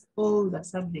has all the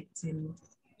subjects in,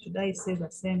 should I say the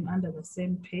same, under the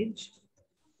same page?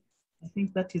 I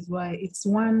think that is why it's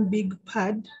one big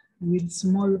pad with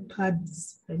small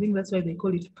pads. I think that's why they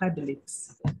call it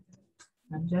Padlets.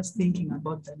 I'm just thinking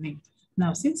about the name.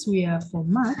 Now, since we are for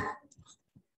math,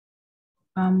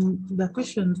 the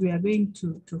questions we are going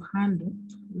to handle,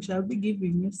 we shall be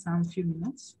giving you some few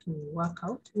minutes to work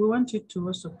out. We want you to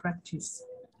also practice,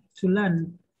 to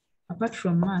learn. Apart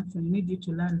from math, we need you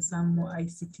to learn some more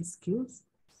ICT skills.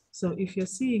 So if you're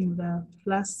seeing the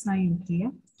plus sign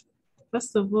here,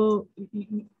 first of all,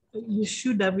 you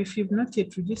should have, if you've not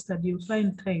yet registered, you'll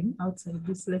find time outside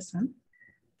this lesson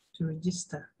to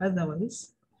register.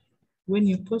 Otherwise, when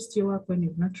you post your work when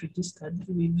you've not registered,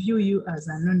 we view you as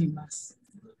anonymous.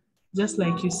 Just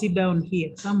like you see down here,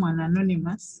 someone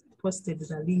anonymous posted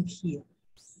the link here.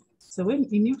 So when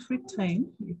in your free time,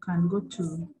 you can go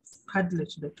to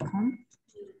padlet.com,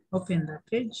 open the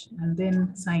page, and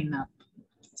then sign up.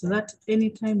 So that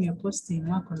anytime you're posting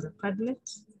work on the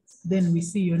Padlet, then we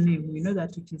see your name. We know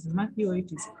that it is Matthew, or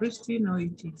it is Christine, or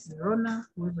it is Rona,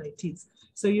 whoever it is.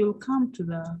 So you'll come to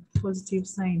the positive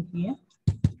sign here.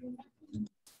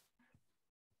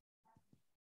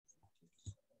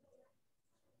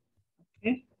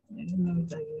 Okay, I don't know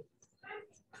if I will.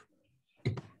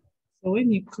 So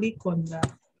when you click on the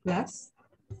plus,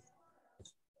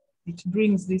 it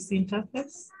brings this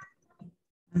interface.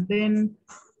 And then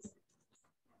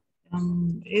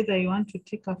either you want to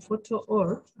take a photo,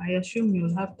 or I assume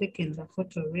you'll have taken the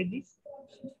photo already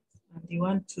and you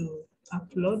want to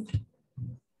upload.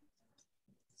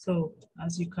 So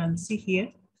as you can see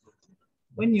here,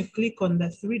 when you click on the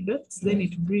 3 dots, then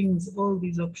it brings all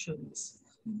these options.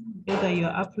 Either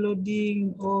you're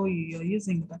uploading or you're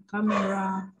using the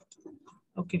camera.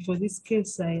 Okay, for this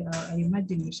case, I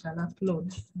imagine we shall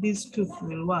upload. These two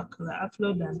will work, the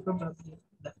upload and probably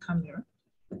the camera.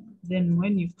 Then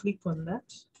when you click on that,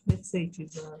 let's say it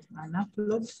is an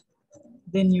upload,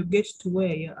 then you get to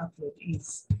where your upload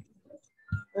is.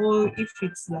 Or if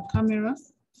it's the camera,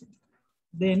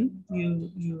 then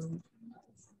you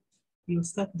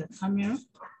start the camera,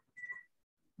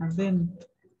 and then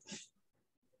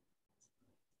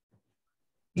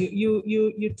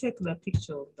you take the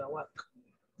picture of the work.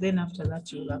 Then after that,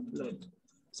 you'll upload.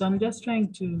 So I'm just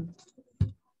trying to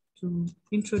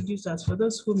introduce us for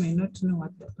those who may not know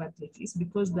what the Padlet is,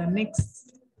 because the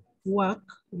next work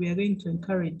we are going to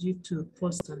encourage you to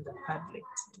post on the Padlet.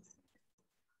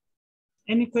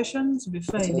 Any questions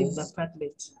before I leave the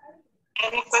Padlet?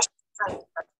 Any questions?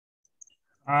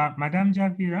 Madam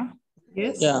Javira?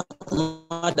 Yes? Yeah,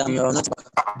 Madam, you're not.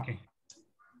 Okay.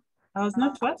 I was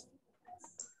not what?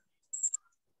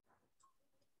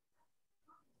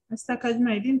 Mr.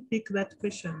 Kajma, I didn't pick that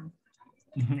question.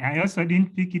 I also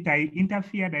didn't pick it. I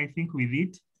interfered, I think, with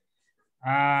it.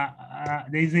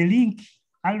 There is a link.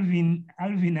 Alvin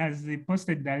has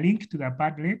posted the link to the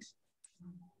Padlet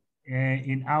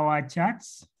in our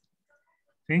chats.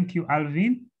 Thank you,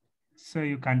 Alvin. So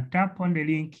you can tap on the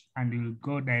link and you'll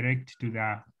go direct to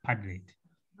the Padlet.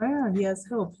 Well, he has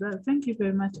helped. Thank you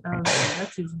very much, Alvin.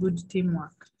 That is good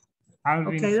teamwork.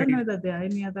 Alvin, okay, I don't know that there are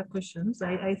any other questions.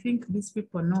 I think these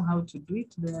people know how to do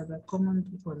it. They are the common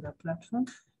people on the platform.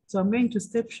 So I'm going to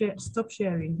stop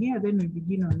sharing here, then we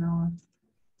begin on our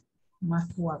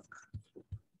math work.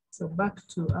 So back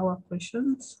to our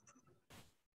questions.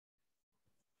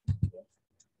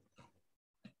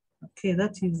 Okay,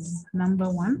 that is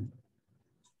number 1.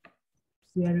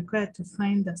 We are required to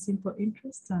find the simple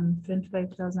interest on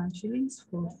 25,000 shillings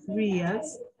for 3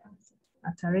 years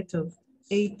at a rate of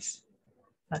 8%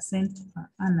 per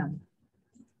annum.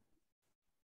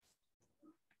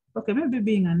 Okay, maybe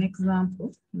being an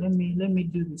example, let me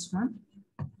do this one.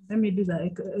 Let me do that.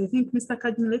 I think Mr.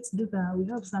 Kajmi, let's do that. We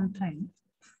have some time.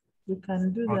 We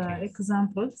can do the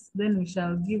examples, then we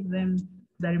shall give them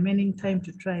the remaining time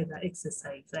to try the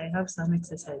exercise. I have some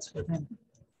exercise for them.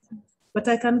 But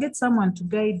I can get someone to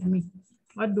guide me.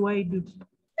 What do I do?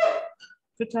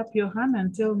 Put up your hand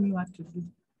and tell me what to do.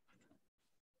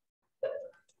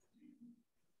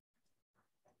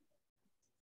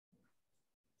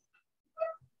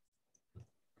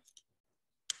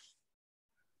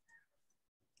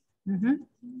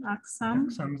 Aksam.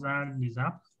 Aksam's hand is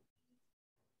up.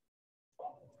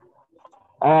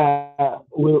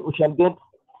 We shall get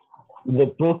the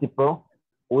principal,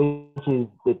 which is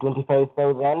the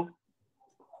 25,000.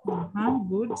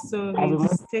 Good. So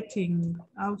he's taking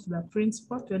out the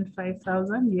principal,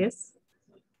 25,000. Yes.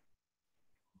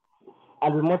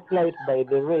 And we multiply it by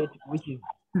the rate, which is.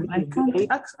 I can't.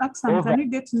 Aksam, can you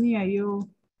get near your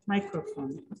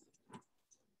microphone?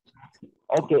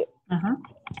 Okay. Then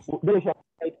we shall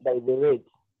multiply it by the rate.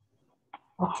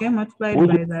 Okay, multiplied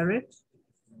by the rate.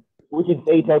 Which is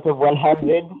 8 out of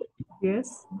 100.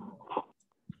 Yes.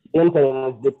 Then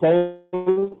times the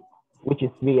time, which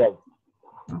is 3 years.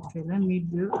 Okay, let me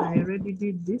do, I already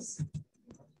did this.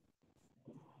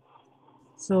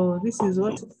 So this is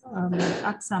what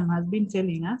Aksam has been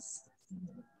telling us.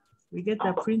 We get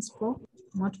the principal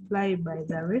multiplied by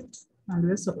the rate, and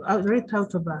we also rate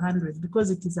out of 100 because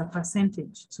it is a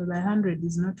percentage. So the 100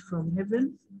 is not from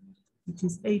heaven. It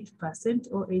is 8%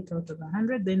 or 8 out of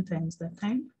 100, then times the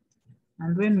time.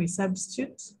 And when we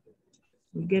substitute,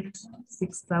 we get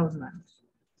 6,000.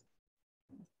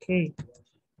 Okay.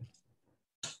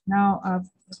 Now,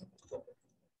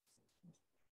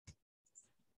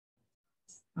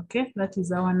 okay, that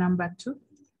is our number 2.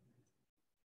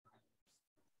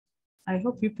 I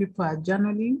hope you people are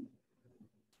journaling.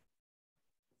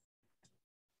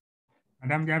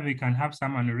 Madam Javi, can have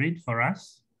someone read for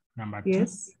us. Number 2.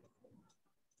 Yes.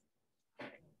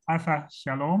 Arthur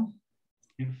Shalom.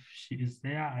 If she is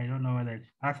there, I don't know whether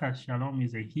Arthur Shalom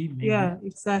is a he. Maybe. Yeah,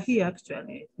 it's a he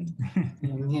actually.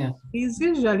 Yeah. He's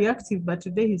usually active, but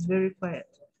today he's very quiet.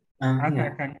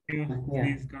 Arthur, can you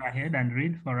please go ahead and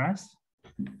read for us?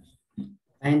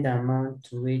 Find the amount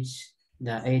to which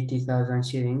the 80,000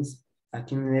 shillings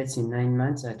accumulates in 9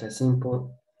 months at a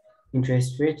simple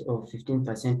interest rate of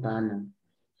 15% per annum.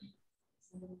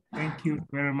 Thank you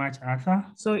very much, Arthur.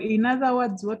 So in other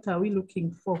words, what are we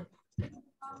looking for?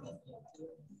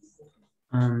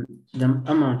 The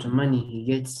amount of money he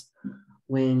gets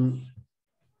when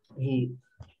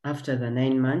after the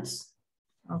 9 months,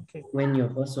 okay, when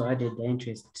you've also added the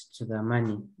interest to the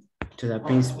money, to the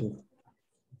principal.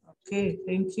 Okay,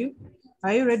 thank you.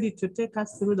 Are you ready to take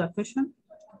us through the question?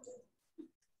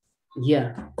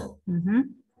 Yeah.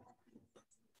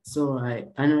 So I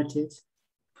annotate.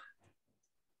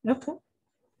 Okay.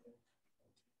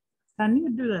 Can you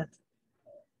do that?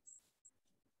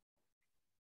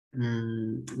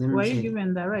 Were you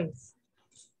given the rights?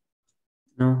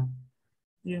 No.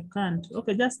 You can't.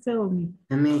 Okay, just tell me.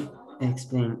 Let me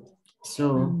explain.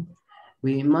 So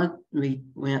when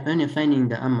you're finding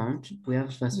the amount, we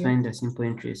have to first find the simple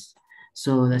interest.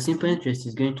 So the simple interest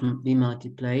is going to be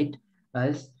multiplied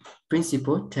as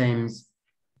principal times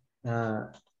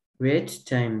rate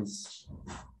times.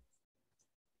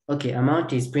 Okay,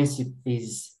 amount is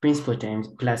principal times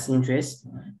plus interest.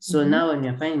 So now when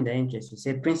you're finding the interest, you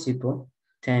say principal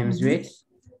times rate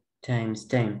times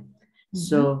time.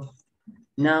 So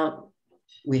now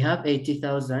we have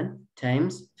 80,000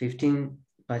 times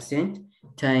 15%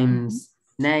 times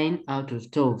 9 out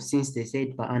of 12, since they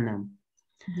said per annum.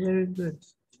 Very good.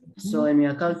 So when we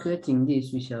are calculating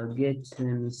this, we shall get,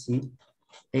 let me see,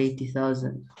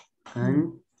 80,000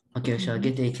 and, okay, we shall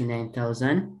get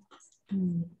 89,000.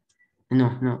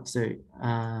 No, sorry,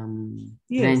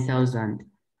 9,000.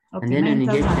 Okay, and then when you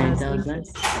get 9,000,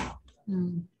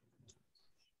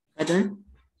 pardon?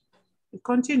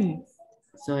 Continue.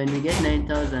 So when we get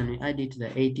 9,000, we add it to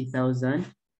the 80,000,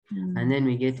 and then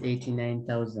we get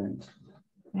 89,000.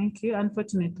 Thank you.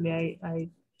 Unfortunately,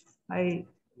 my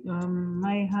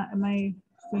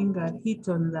finger hit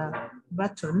on the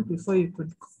button before you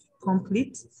could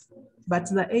complete, but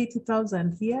the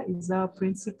 80,000 here is our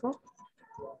principal.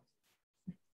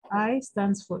 I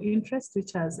stands for interest,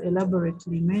 which has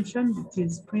elaborately mentioned. It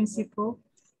is principal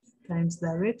times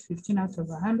the rate, 15 out of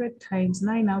 100 times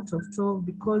 9 out of 12,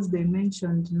 because they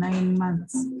mentioned 9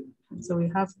 months. So we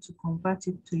have to convert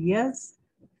it to years.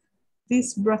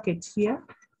 This bracket here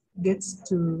gets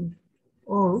to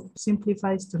all,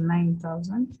 simplifies to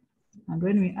 9,000. And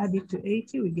when we add it to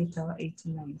 80, we get our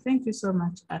 89. Thank you so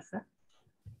much, Arthur.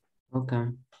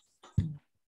 Okay.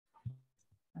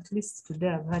 At least today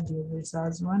I've had your voice. I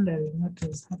was wondering what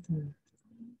was happening.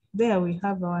 There we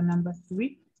have our number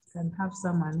 3. Can have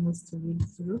someone else to read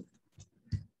through.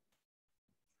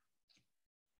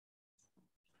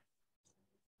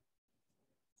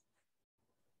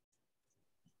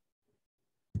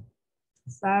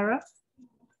 Sarah?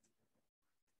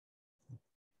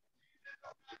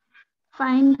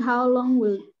 Find how long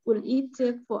will it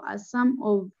take for a sum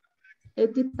of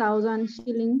 80,000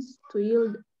 shillings to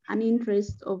yield an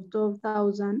interest of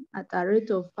 12,000 at a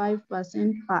rate of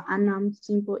 5% per annum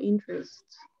simple interest.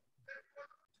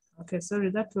 Okay, sorry,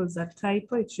 that was a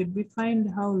typo. It should be find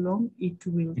how long it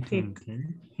will take.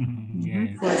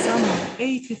 Yes. For a sum of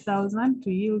 80,000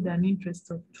 to yield an interest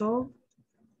of 12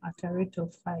 at a rate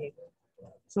of 5.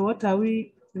 So what are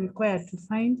we required to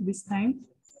find this time?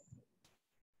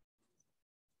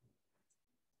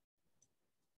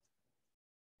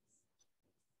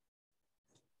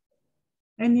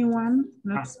 Anyone?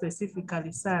 Not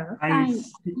specifically, Sarah. I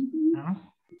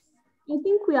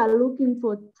think we are looking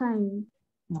for time.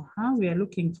 We are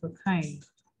looking for time.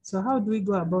 So how do we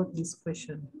go about this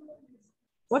question?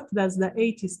 What does the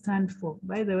 80 stand for?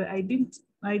 By the way, I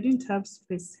didn't have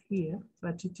space here,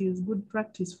 but it is good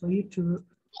practice for you to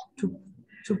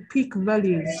pick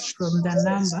values from the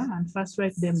number and first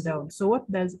write them down. So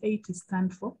what does 80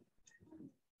 stand for?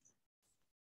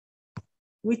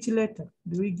 Which letter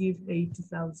do we give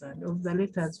 80,000 of the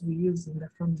letters we use in the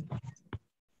formula?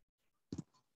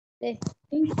 I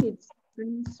think it's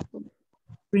principal.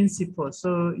 Principal.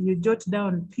 So you jot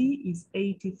down P is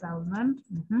 80,000.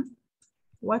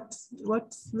 What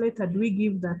letter do we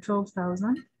give the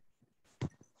 12,000?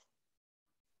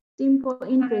 Simple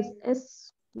interest,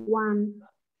 S1.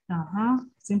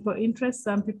 Simple interest,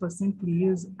 some people simply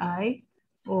use I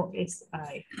or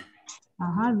SI.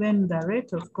 Then the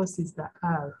rate, of course, is the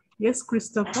R. Yes,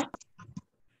 Christopher?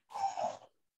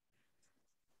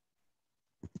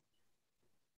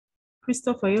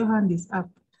 Christopher, your hand is up.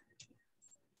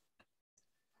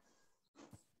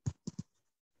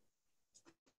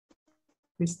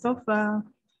 Christopher.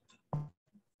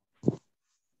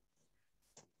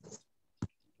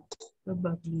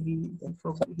 Probably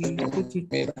he put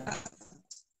it.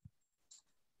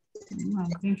 I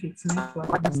think it's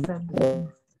network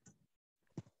disturbance.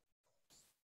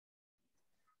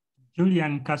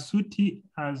 Julian Kasuti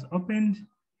has opened.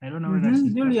 I don't know whether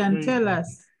Julian, tell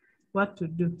us what to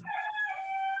do.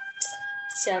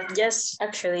 So I've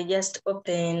actually just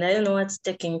opened. I don't know what's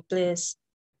taking place.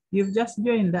 You've just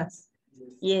joined us?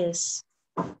 Yes.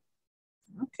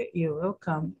 Okay, you're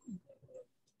welcome.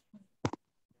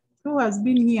 Who has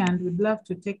been here and would love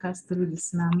to take us through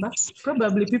this number?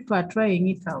 Probably people are trying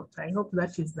it out. I hope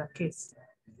that is the case.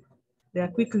 They are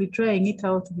quickly trying it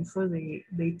out before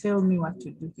they tell me what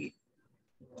to do here.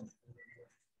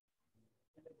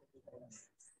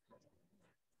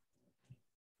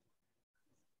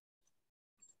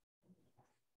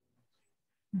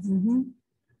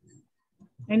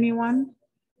 Anyone?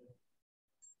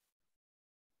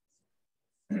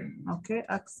 Okay,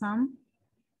 Aksam.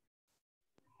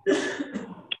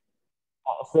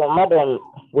 So, madam,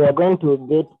 we are going to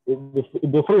get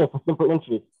the formula for simple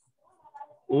interest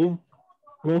is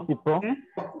principal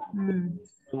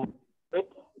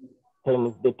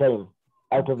times the time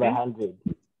out of 100.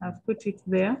 I've put it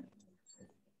there.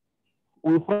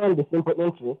 We find the simple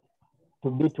interest to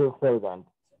be 12,000.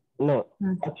 No,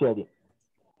 actually,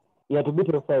 to be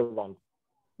 12,000.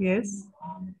 Yes.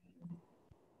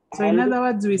 So in other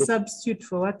words, we substitute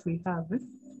for what we have.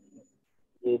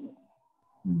 Yes.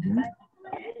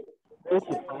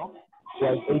 Principal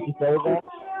was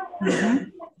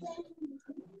 80,000.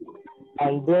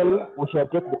 And then we shall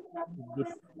take the.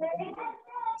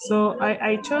 So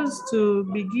I chose to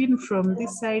begin from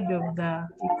this side of the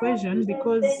equation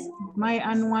because my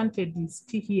unwanted is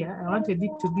T here. I wanted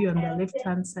it to be on the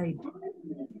left-hand side,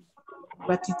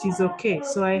 but it is okay.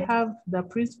 So I have the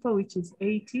principal, which is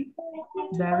 80,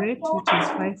 the rate, which is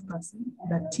 5%,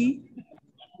 the T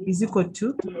is equal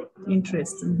to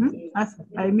interest.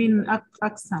 I mean,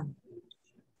 Aksam.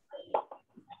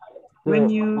 When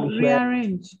you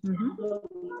rearrange.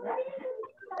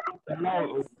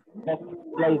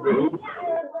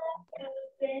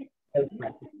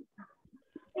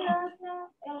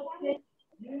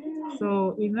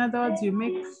 So in other words, you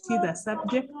make T the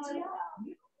subject.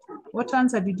 What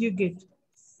answer did you get?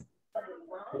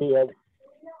 3 years.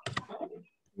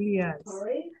 3 years.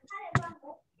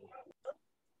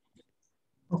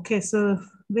 Okay, so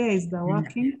there is the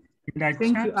working. Thank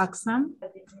you, Aksam.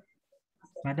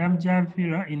 Madam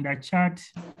Javira, in the chat,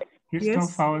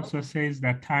 Christopher also says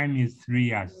that time is 3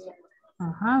 years.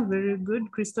 Very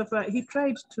good, Christopher. He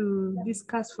tried to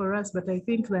discuss for us, but I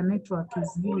think the network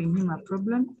is giving him a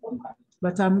problem.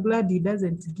 But I'm glad he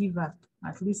doesn't give up.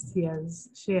 At least he has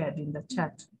shared in the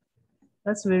chat.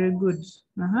 That's very good.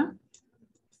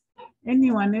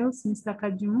 Anyone else, Mr.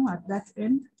 Kajimu, at that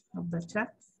end of the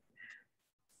chat?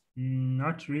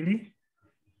 Not really.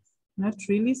 Not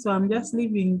really. So I'm just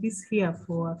leaving this here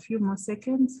for a few more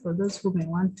seconds for those who may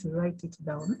want to write it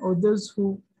down, or those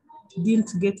who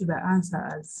didn't get the answer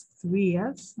as 3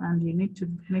 years and you need to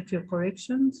make your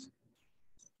corrections.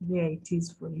 There it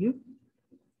is for you.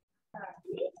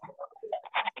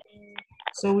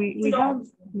 So we have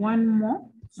one more,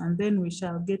 and then we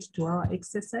shall get to our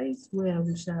exercise where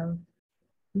we shall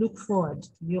look forward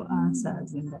to your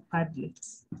answers in the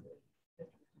Padlet.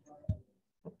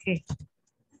 Okay.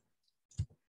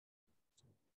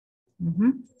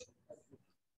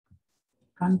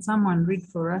 Can someone read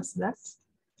for us that?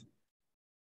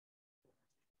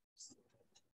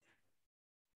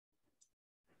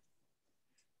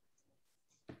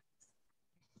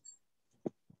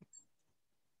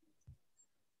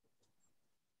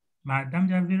 Madam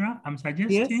Javira, I'm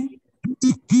suggesting,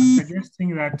 yes. I'm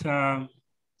suggesting that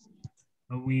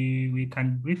we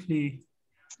can briefly,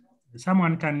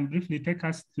 someone can briefly take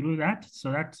us through that,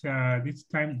 so that this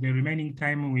time, the remaining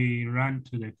time, we run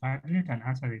to the Padlet and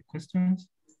answer the questions.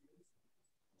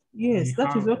 Yes,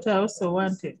 that is what I also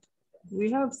wanted.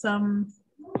 We have some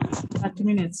 30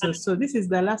 minutes or so. This is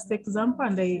the last example,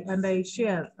 and I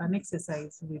share an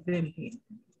exercise with them here.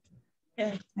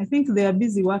 Yeah. I think they are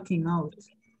busy working out.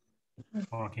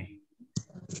 Okay.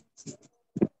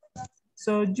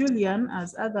 So Julian,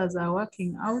 as others are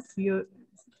working out,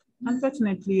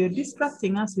 unfortunately you're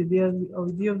distracting us with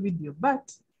your video.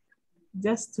 But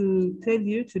just to tell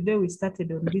you, today we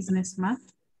started on business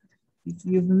math.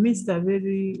 You've missed a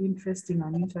very interesting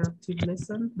and interactive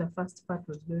lesson. The first part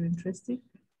was very interesting.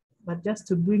 But just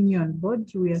to bring you on board,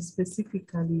 we are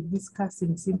specifically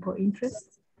discussing simple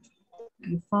interest.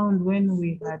 You found when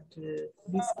we had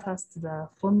discussed the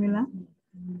formula,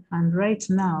 and right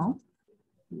now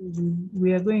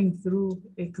we are going through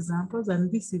examples,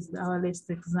 and this is our last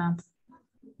example.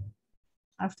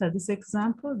 After this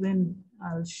example, then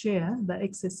I'll share the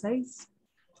exercise,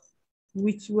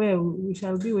 where we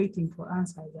shall be waiting for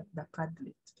answers at the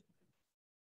Padlet.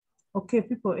 Okay,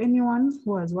 people, anyone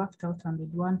who has worked out and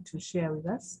would want to share with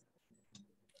us?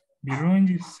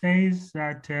 Birunji says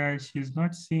that she's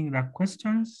not seeing the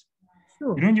questions.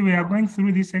 Sure. Birunji, we are going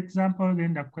through this example,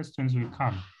 then the questions will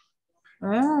come.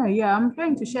 Yeah, I'm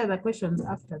trying to share the questions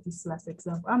after this last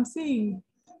example. I'm seeing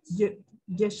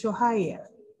Jeshohaya.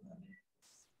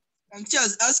 I'm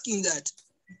just asking that.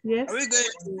 Yes. Are we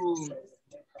going to,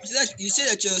 you said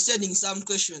that you're sending some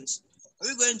questions. Are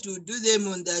we going to do them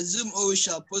on the Zoom, or we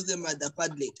shall post them at the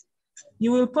Padlet?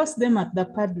 You will post them at the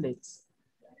Padlet.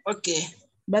 Okay.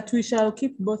 But we shall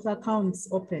keep both accounts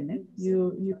open. Eh?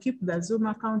 You keep the Zoom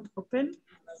account open,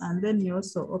 and then you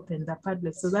also open the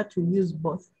Padlet, so that we use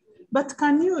both. But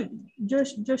can you,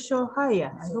 Joshua, I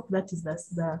hope that is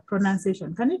the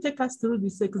pronunciation. Can you take us through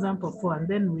this example 4, and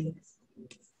then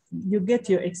you get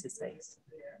your exercise?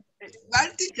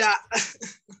 Well, teacher.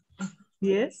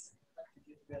 Yes.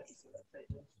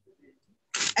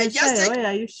 Why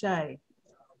are you shy?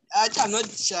 I'm not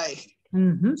shy.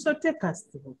 So take us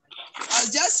through. I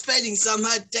was just spending some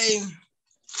hard time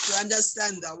to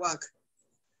understand the work.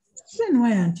 Then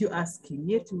why aren't you asking?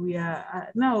 Yet we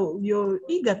are, now you're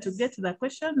eager to get the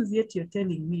questions, yet you're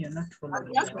telling me you're not following.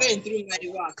 I'm just going through my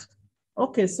work.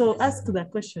 Okay, so ask the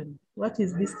question. What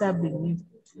is disturbing you?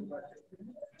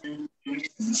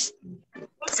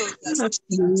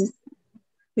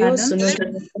 We also not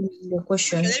understanding the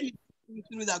question. Let me go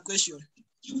through the question.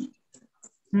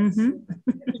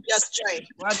 Just try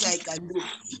what I can do.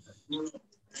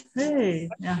 Hey,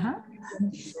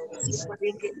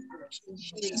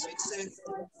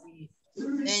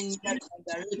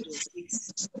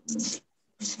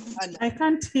 I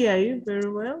can't hear you very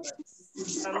well.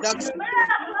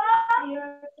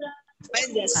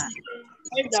 Find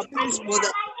the principal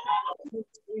that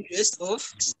interest of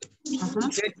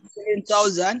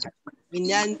 37,000 in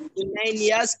 9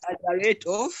 years at the rate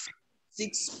of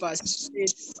 6% per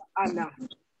annum.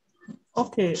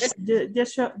 Okay,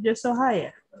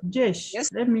 Jesh,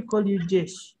 yes. Let me call you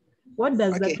Jesh. What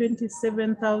does the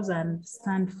 27,000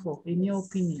 stand for, in your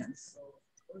opinions?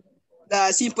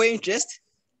 The simple interest.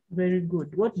 Very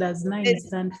good. What does 9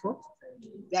 stand for?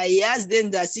 The years,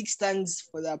 then the 6 stands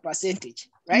for the percentage,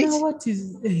 right? Now what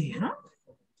is, Then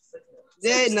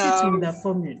the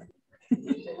formula.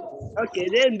 Okay,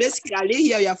 then basically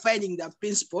here we are finding the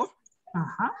principal.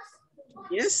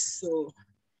 Yes, so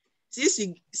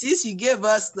since you gave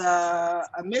us the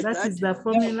method, that is the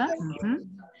formula.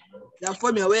 The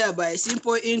formula whereby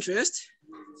simple interest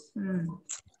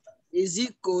is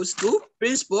equals to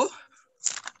principal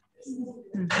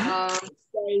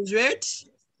times rate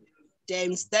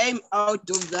times time out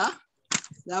of the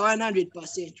the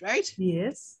 100%, right?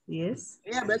 Yes, yes.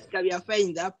 Yeah, basically we are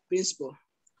finding the principal.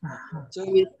 So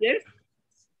we say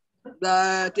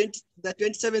the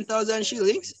 27,000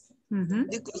 shillings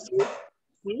equals to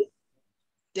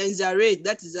times the rate,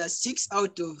 that is a 6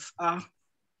 out of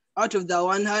the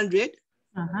 100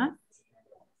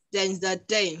 times the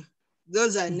time.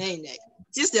 Those are 9.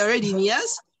 Since they're already in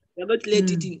years, we're not let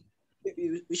it in.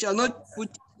 We shall not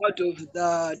put out of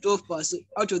the 12%,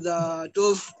 out of the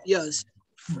 12 years.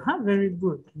 Very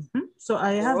good. So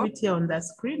I have it here on the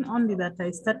screen, only that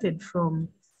I started from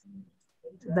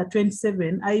the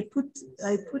 27. I put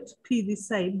P this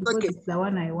side because it's the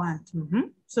one I want.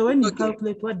 So when you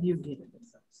calculate, what do you get?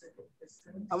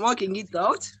 I'm working it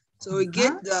out. So we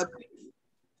get the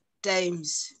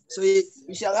times. So we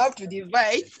shall have to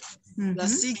divide the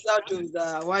 6 out of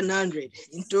the 100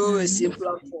 into a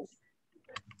simpler form.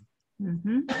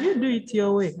 You do it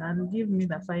your way and give me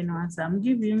the final answer. I'm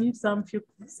giving you some few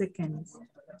seconds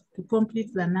to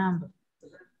complete the number.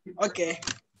 Okay.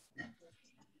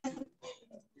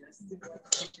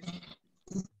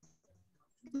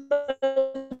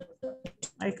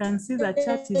 I can see the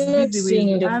chat is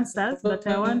busy with answers, but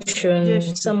I want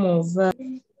some of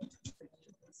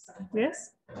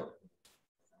yes.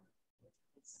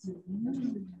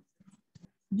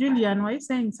 Julian, were you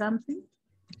saying something?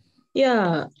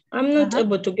 Yeah, I'm not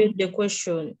able to get the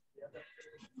question.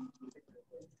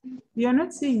 You're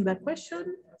not seeing the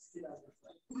question?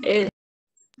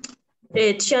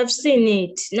 I've seen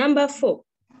it. Number 4.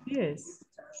 Yes.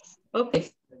 Okay.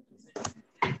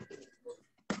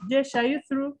 Jesh, are you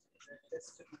through?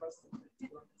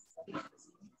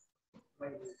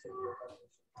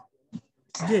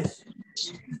 Jesh.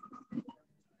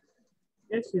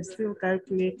 Jesh is still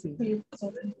calculating.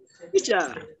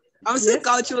 Teacher, I'm still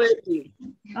calculating.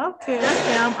 Okay,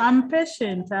 I'm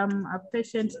patient. I'm a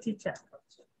patient teacher.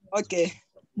 Okay.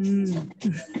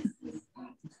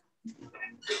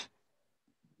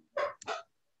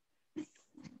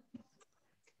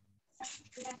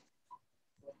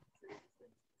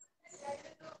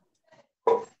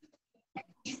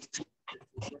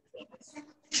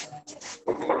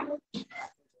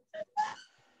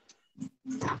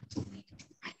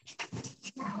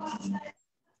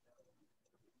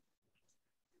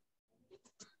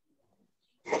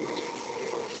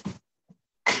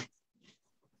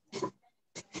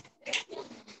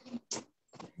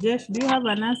 Jesh, do you have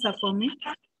an answer for me?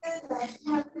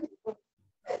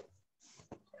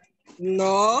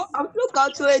 No, I'm still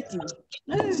calculating.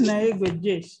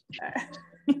 Jesh.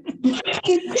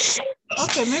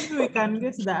 Okay, maybe we can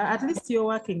get that. At least your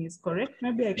working is correct.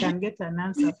 Maybe I can get an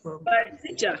answer from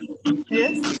teacher.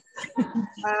 Yes.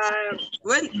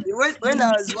 When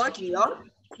I was working out,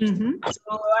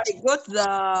 so I got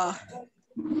the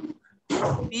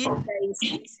P times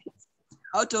 6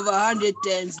 out of 100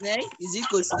 times 9 is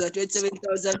equal to the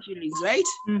 27,000 shillings, right?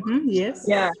 Yes.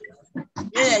 Yeah.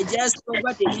 Then I just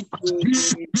converted it to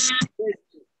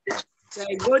so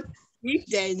I got P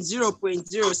times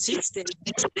 0.06 times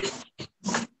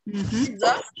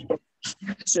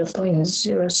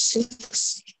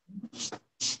 0.06.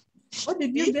 What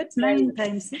did you get? 9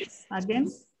 times 6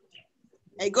 again?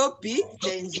 I got P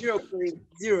times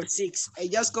 0.06. I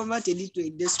just converted it to a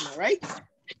decimal, right?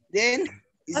 Then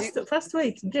first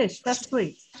wait, Jesh, first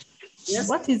wait. Yes.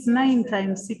 What is 9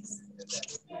 times 6?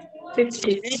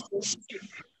 50.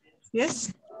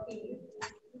 Yes.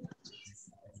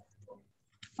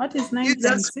 What is 9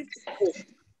 times 6?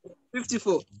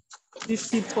 54.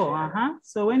 54,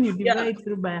 So when you divide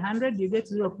through by 100, you get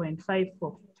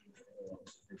 0.54.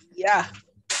 Yeah.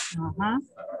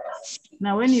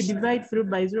 Now when you divide through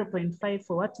by 0.54,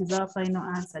 what is our final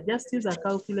answer? Just use a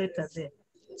calculator there.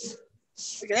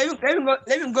 Okay,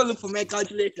 let me go look for my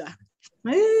calculator.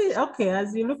 Okay,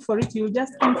 as you look for it, you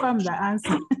just confirm the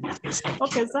answer.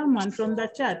 Okay, someone from the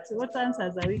chat, what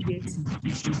answers are we getting?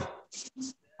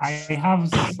 I have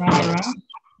Sarah.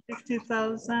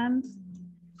 50,000.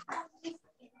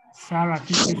 Sarah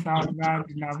 50,000,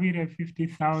 Navire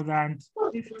 50,000,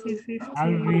 50.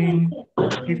 Alvin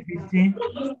 50,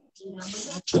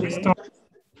 Crystal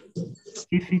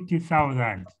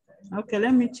 50,000. Okay,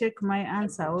 let me check my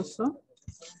answer also.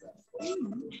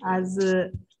 As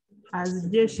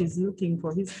Jesh is looking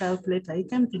for his calculator, he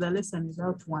came to the lesson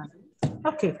without one.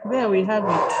 Okay, there we have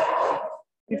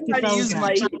it.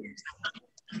 50,000.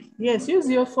 Yes, use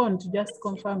your phone to just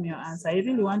confirm your answer. I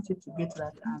really want you to get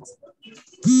that answer.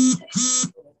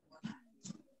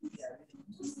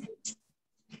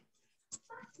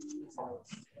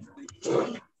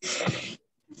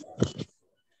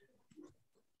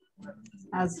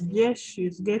 As Jesh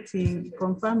is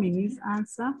confirming his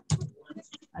answer,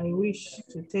 I wish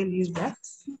to tell you that.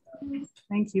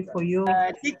 Thank you for your...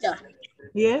 Teacher.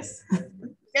 Yes?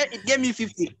 It gave me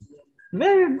 50.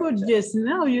 Very good, Jess.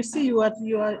 Now you see you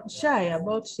are shy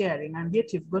about sharing, and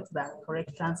yet you've got the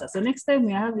correct answer. So next time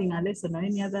we are having a lesson or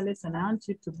any other lesson, I want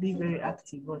you to be very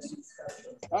active also.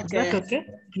 Okay. Is that okay?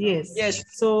 Yes. Yes.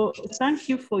 So thank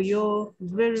you for your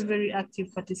very, very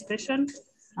active participation.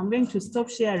 I'm going to stop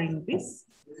sharing this,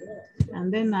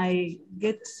 and then I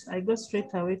go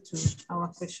straight away to our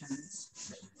questions.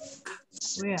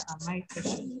 Where are my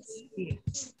questions? Here.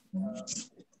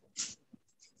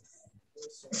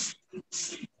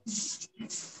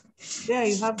 There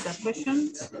you have the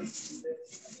questions.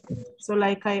 So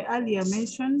like I earlier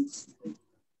mentioned,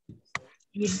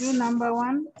 you do number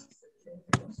one,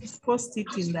 post it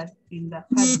in the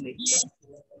Padlet.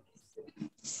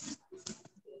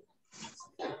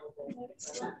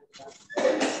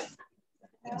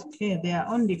 Okay, there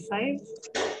are only 5.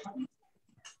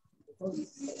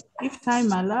 If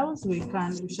time allows, we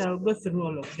shall go through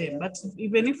all of them. But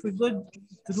even if we go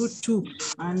through 2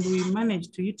 and we manage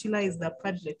to utilize the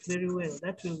Padlet very well,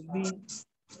 that will be,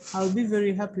 I'll be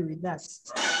very happy with that.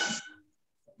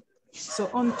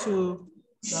 So on to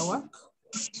the work.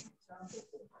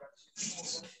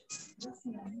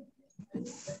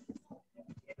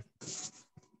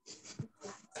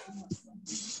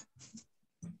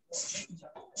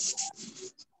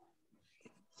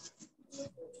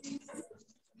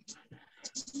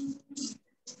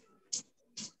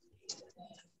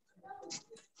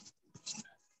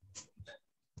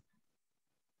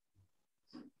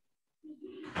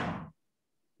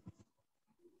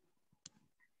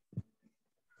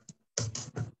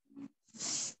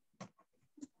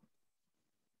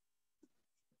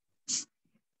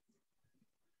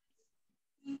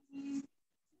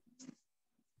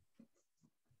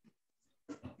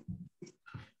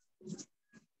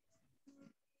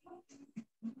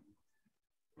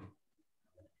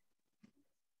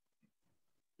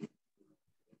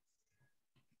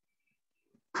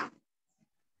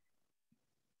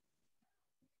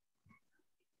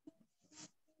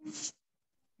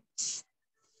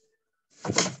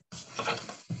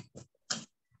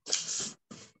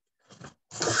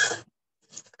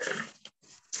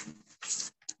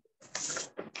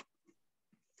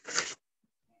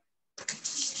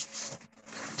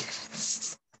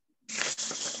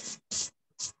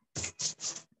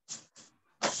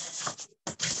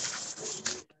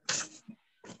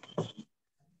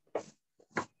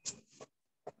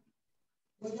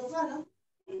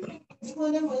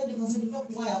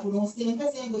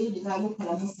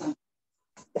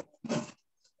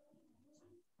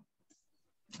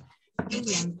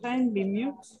 Julian, kindly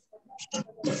mute.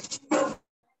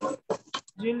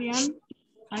 Julian,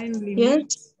 kindly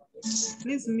mute.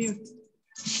 Please mute.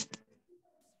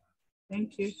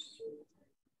 Thank you.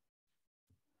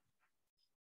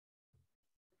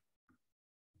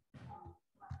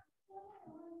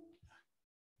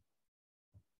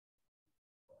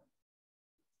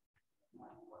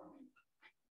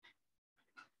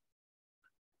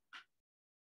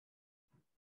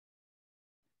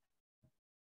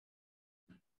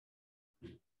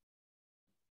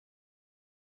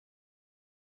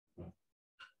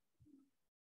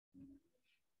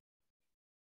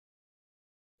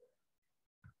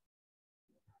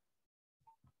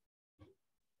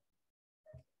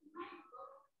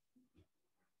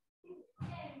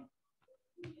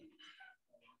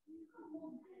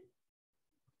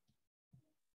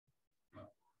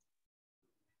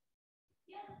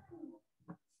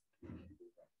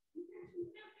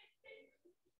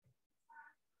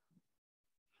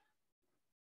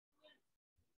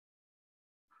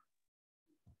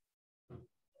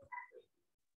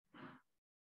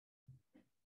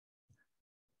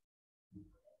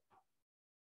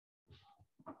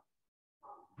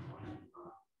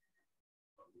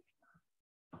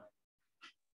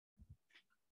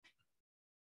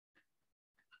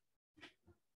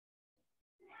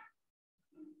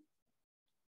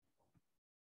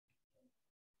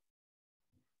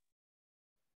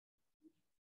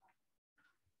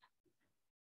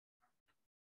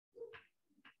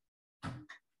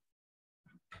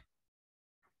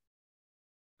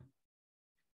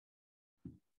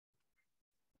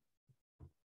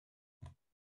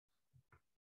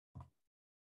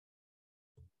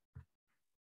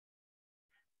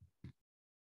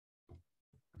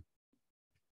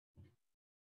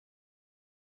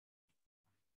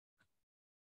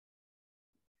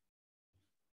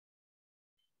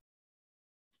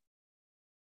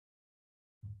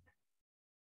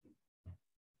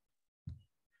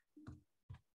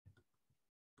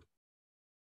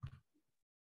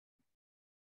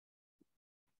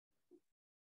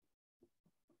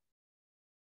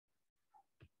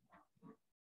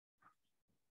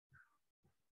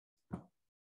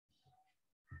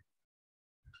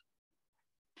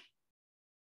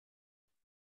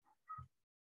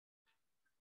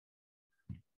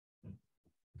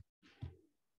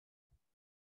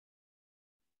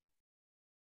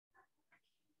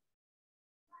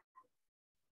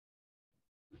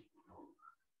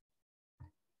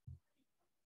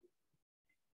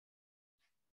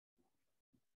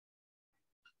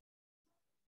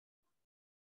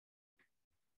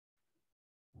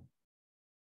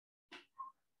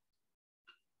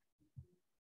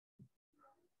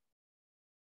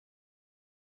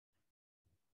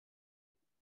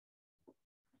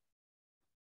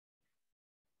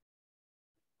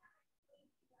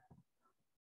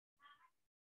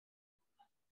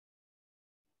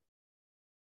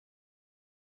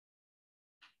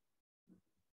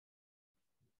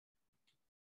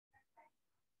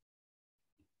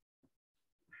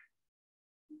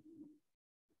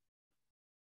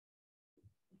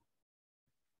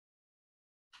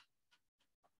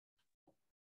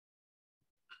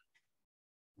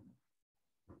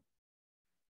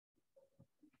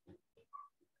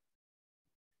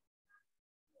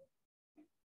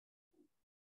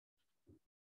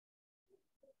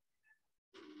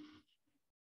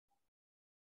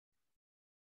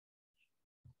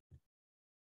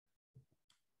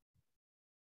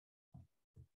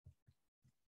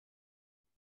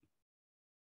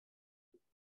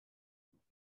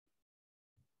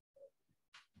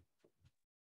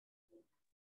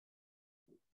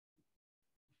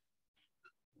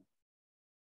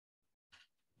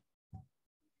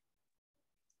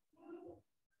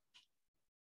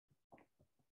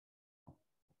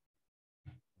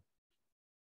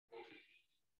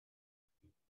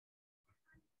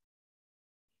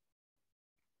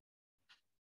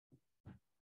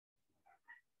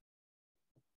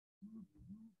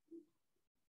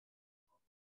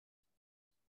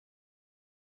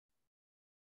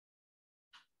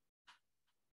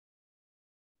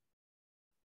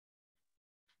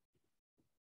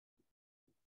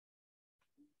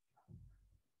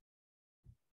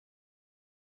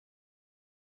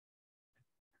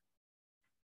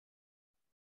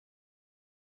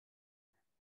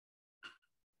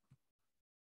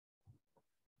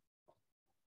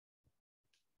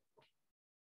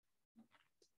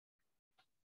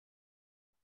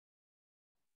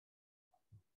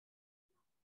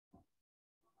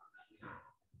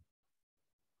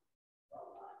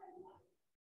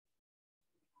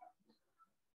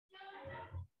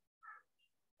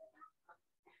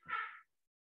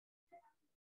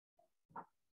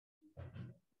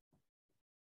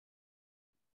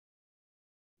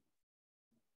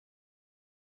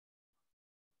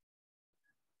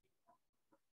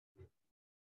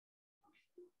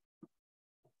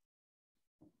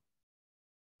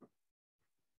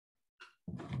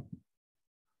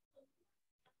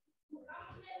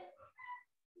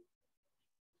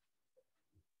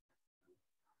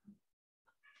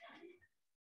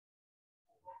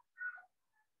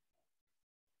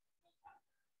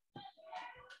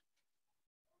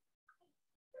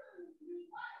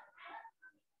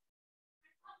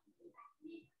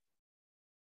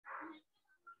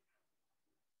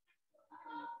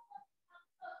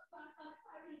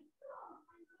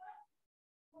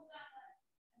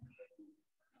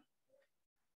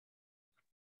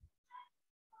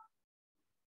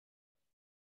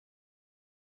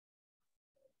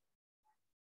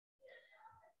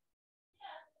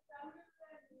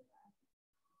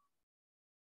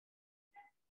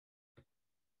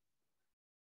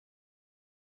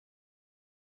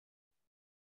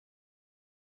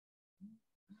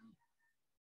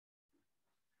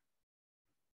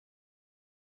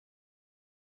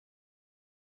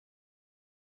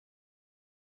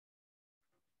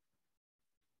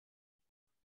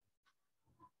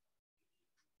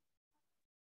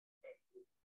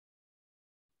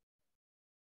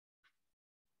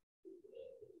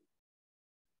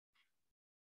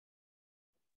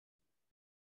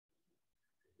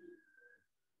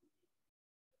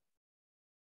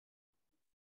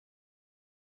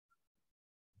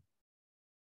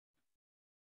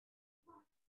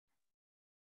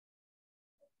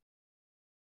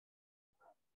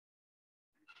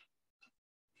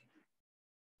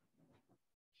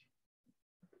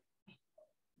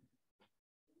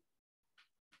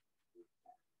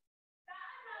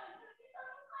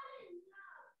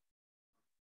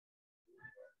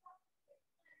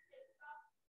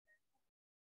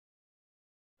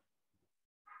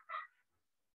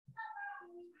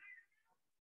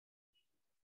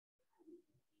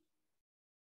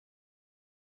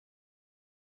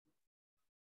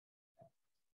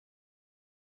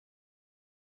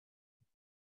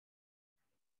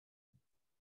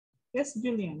 Yes,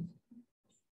 Julian.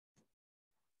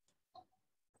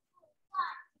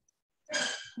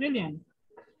 Julian.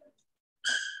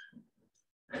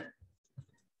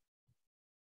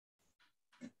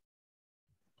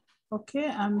 Okay,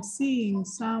 I'm seeing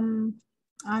some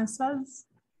answers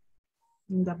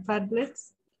in the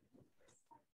Padlets.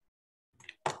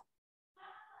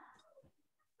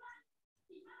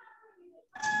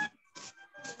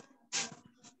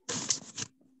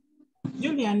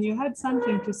 Julian, you had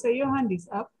something to say. Your hand is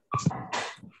up.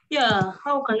 Yeah,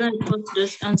 how can I put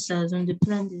those answers on the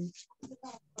plan?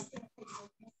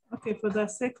 Okay, for the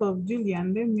sake of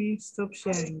Julian, let me stop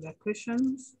sharing the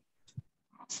questions.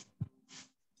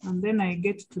 And then I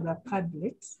get to the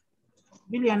Padlet.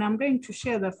 Julian, I'm going to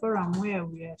share the forum where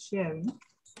we are sharing.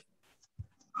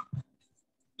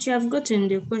 I've gotten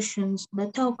the questions,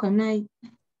 but how can I?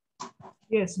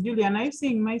 Yes, Julian, are you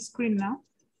seeing my screen now?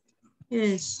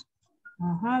 Yes.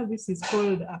 This is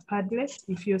called a Padlet.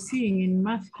 If you're seeing in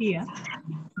math here,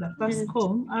 the first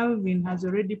column, Alvin has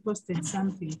already posted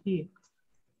something here.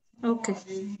 Okay.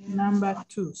 Number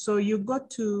 2. So you go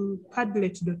to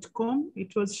padlet.com.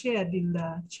 It was shared in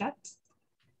the chat.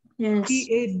 Yes.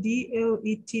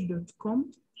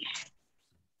 padlet.com.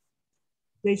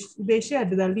 They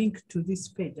shared the link to this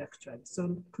page actually.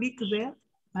 So click there,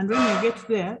 and when you get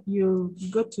there, you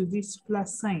go to this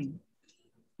plus sign.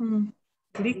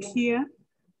 Click here.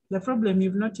 The problem,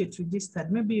 you've not yet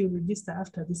registered. Maybe you register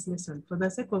after this lesson. For the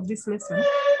sake of this lesson,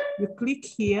 you click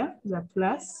here, the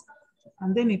plus,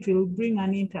 and then it will bring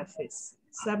an interface.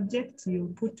 Subject,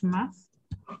 you put math.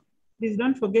 Please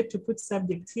don't forget to put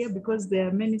subject here because there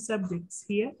are many subjects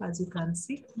here, as you can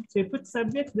see. So you put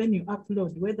subject, then you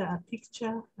upload, whether a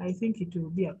picture, I think it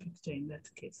will be a picture in that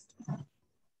case.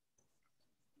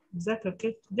 Is that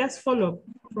okay? Just follow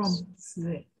prompts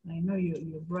there. I know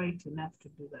you're bright enough to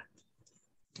do that.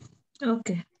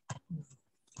 Okay.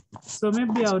 So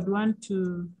maybe I would want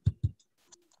to,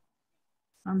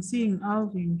 I'm seeing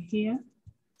Alvin here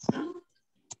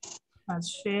has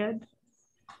shared.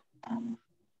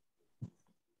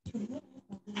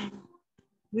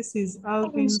 This is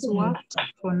Alvin's work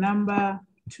for number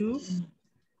 2.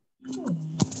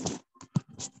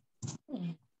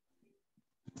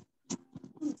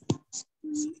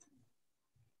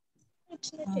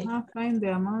 Find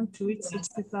the amount to which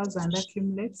 60,000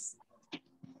 accumulates.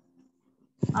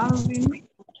 Alvin.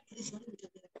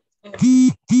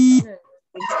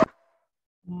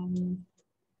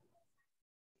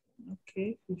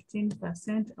 Okay,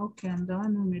 15%. Okay, I'm the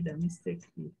one who made a mistake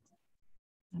here.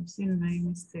 I've seen my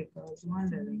mistake. I was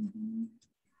wondering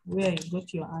where you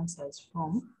got your answers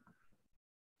from.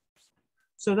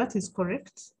 So that is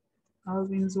correct.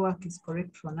 Alvin's work is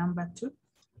correct for number 2.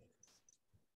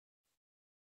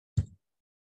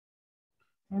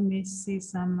 Let me see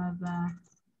some other.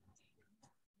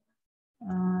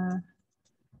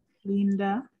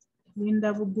 Linda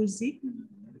Buguzi.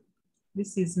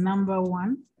 This is number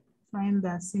 1. Find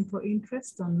the simple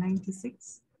interest on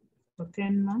 96 for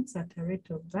 10 months at a rate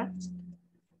of that.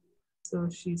 So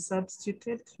she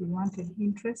substituted, she wanted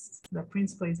interest. The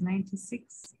principal is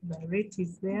 96, the rate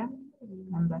is there,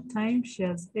 and the time she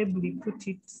has ably put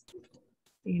it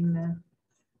in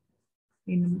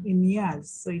years.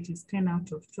 So it is 10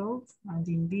 out of 12, and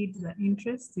indeed the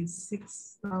interest is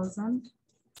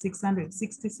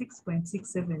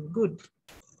 6,666.67. Good.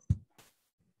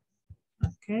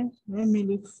 Okay, let me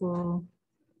look for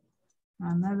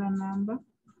another number.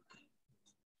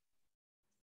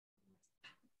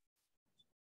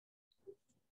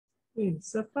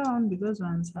 So far only those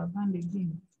ones have handed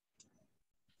in.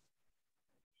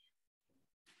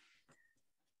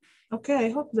 Okay, I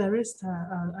hope the rest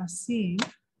are seeing.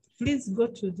 Please go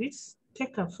to this,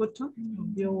 take a photo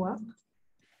of your work.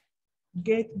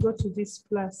 Go to this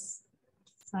plus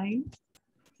sign,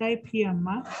 type here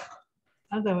math.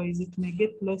 Otherwise, it may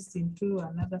get lost into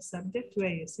another subject where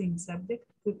you're seeing subject,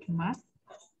 put math.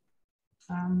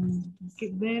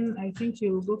 Then I think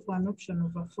you'll go for an option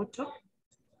of a photo.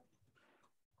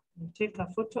 You take a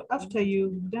photo. After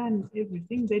you've done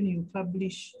everything, then you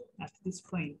publish at this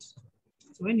point.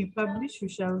 So when you publish, you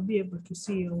shall be able to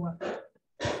see your work.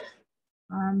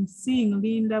 I'm seeing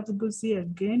Linda Buguzi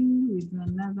again with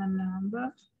another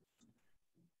number.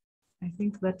 I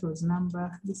think that was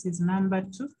this is number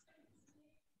 2.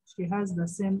 She has the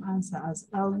same answer as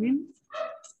Alvin,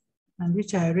 and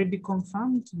which I already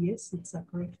confirmed. Yes, it's a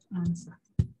correct answer.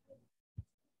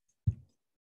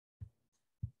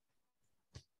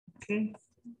 Okay.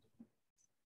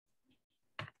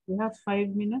 We have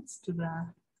 5 minutes to the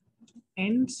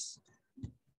end.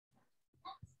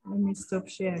 Let me stop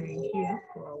sharing here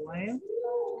for a while.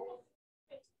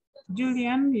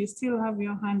 Julian, you still have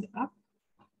your hand up.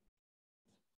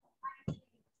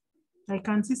 I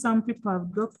can see some people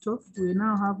have dropped off. We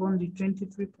now have only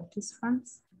 23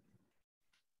 participants.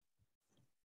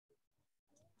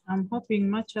 I'm hoping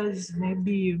much as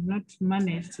maybe you've not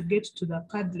managed to get to the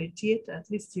Padlet yet, at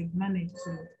least you've managed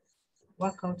to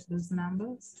work out those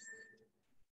numbers.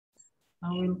 I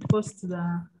will post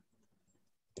the,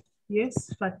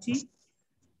 yes, Fatih.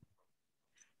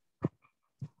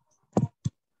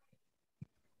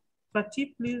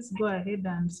 Fatih, please go ahead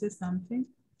and say something.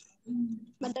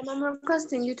 Madam, I'm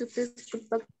requesting you to please put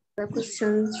back the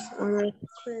questions on the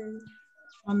screen.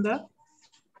 On the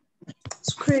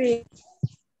screen.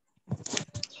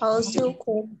 I'll still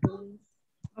call.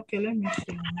 Okay, let me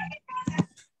see.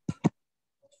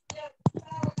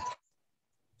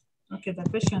 Okay, the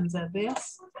questions are there.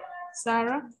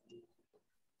 Sarah?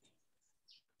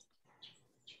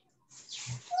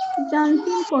 I'm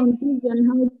still confused on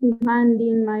how to hand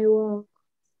in my work.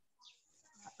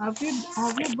 Have you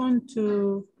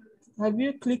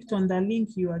clicked on the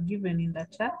link you are given in the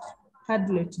chat,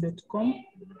 padlet.com?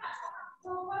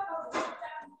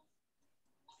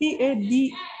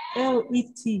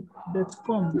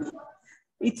 padlet.com.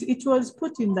 It was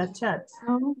put in the chat.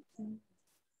 Oh.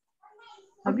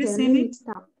 Have you seen it?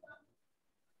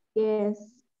 Yes.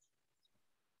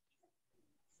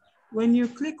 When you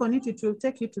click on it, it will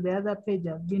take you to the other page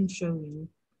I've been showing you.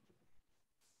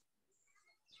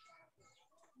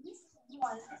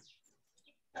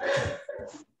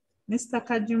 Mr.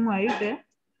 Kajumu, are you there?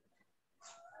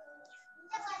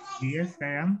 Yes, I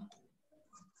am.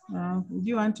 Do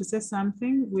you want to say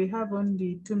something? We have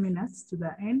only 2 minutes to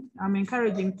the end. I'm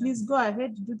encouraging, please go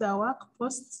ahead, do the work,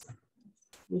 post.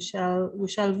 We shall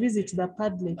visit the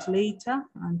Padlet later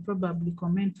and probably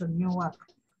comment on your work.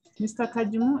 Mr.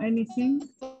 Kajumu, anything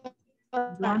you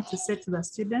want to say to the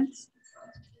students?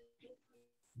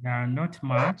 No, not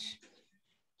much.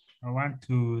 I want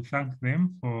to thank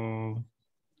them for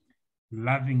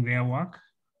loving their work.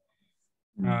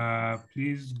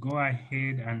 Please go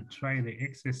ahead and try the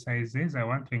exercises. I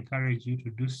want to encourage you to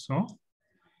do so.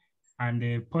 And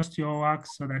post your work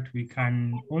so that we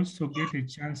can also get a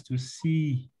chance to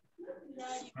see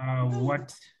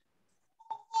what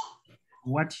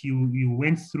you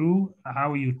went through,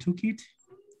 how you took it.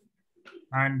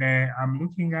 And I'm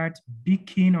looking at be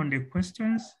keen on the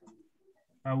questions.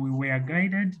 We were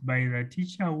guided by the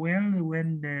teacher well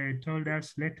when they told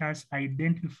us, let us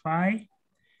identify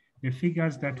the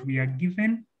figures that we are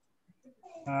given.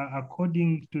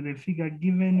 According to the figure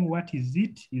given, what is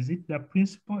it? Is it the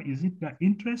principal? Is it the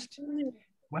interest?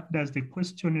 What does the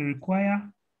question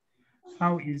require?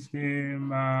 How is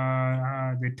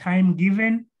the time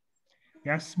given?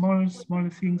 There are small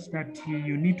things that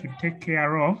you need to take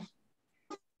care of.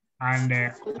 And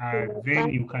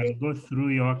then you can go through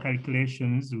your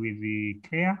calculations with the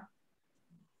care.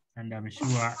 And I'm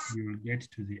sure you will get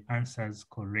to the answers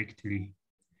correctly.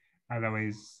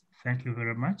 Otherwise, thank you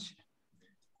very much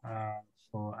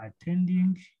for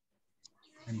attending,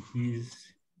 and please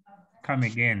come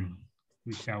again.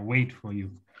 We shall wait for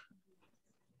you.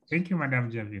 Thank you,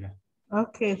 Madam Javila.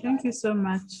 Okay, thank you so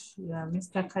much,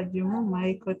 Mr. Kajumu,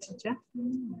 my co-teacher.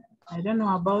 I don't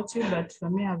know about you, but for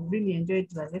me, I've really enjoyed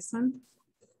the lesson.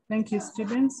 Thank you,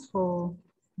 students, for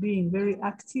being very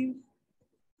active.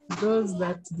 Those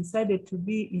that decided to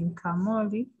be in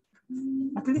Kamori,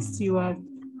 at least you are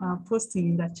posting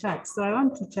in the chat. So I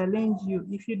want to challenge you.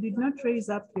 If you did not raise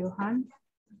up your hand,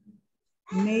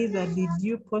 neither did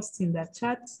you post in the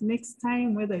chat, next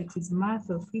time, whether it is math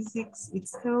or physics,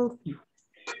 it's healthy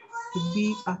to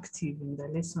be active in the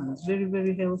lessons. Very,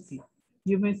 very healthy.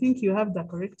 You may think you have the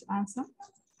correct answer.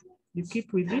 You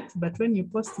keep with it, but when you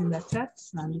post in the chat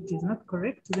and it is not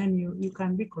correct, then you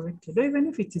can be corrected. Or even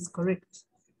if it is correct,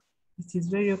 it is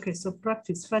very okay. So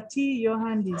practice. Fatih, your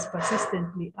hand is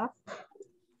persistently up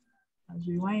as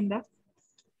we wind up.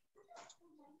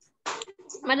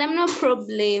 Madam, no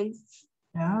problem.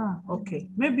 Yeah, okay.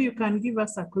 Maybe you can give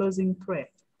us a closing prayer.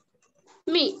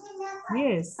 Me?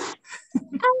 Yes.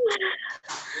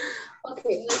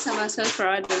 Okay, let's have ourselves for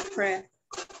our prayer.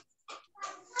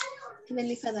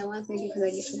 Heavenly Father, I want to thank you for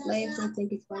the gift of life. I want to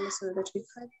thank you for the lesson that we've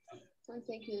had. I want to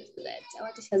thank you that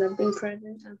our teachers have been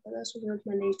present, and for those who don't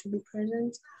manage to be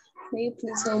present, may you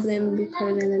please help them be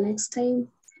present the next time.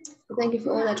 We thank you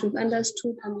for all that we've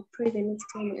understood, and we pray the next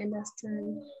time we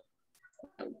understand.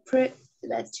 I pray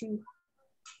that you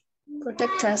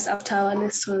protect us after our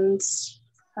lessons.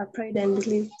 I prayed and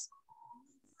believed.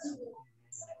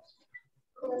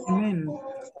 Amen.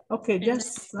 Okay,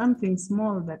 just something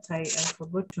small that I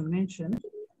forgot to mention.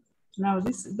 Now,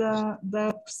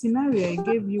 the scenario I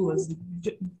gave you was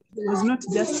not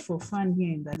just for fun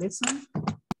here in the lesson.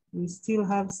 We still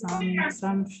have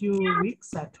some few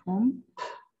weeks at home.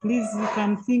 Please, you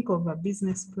can think of a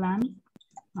business plan.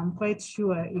 I'm quite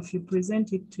sure if you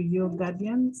present it to your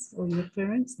guardians or your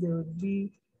parents, they would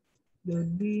be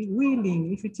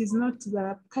willing. If it is not,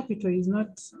 the capital is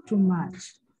not too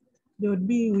much, they would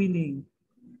be willing.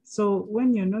 So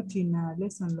when you're not in a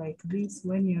lesson like this,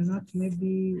 when you're not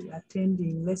maybe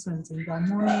attending lessons in the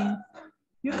morning,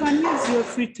 you can use your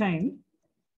free time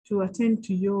to attend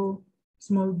to your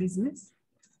small business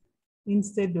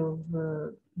instead of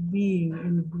being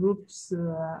in groups,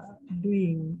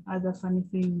 doing other funny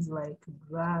things like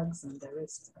drugs and the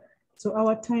rest. So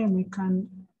our time, we can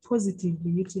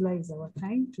positively utilize our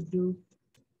time to do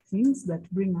things that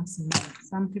bring us money.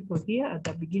 Some people here at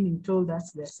the beginning told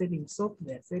us they're selling soap,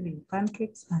 they're selling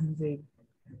pancakes, and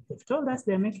they've told us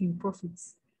they're making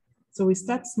profits. So we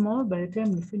start small. By the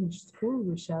time we finish school,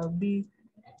 we shall be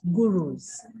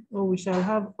gurus, or we shall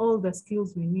have all the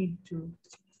skills we need to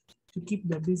keep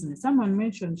the business. Someone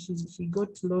mentioned she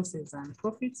got losses and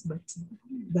profits, but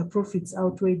the profits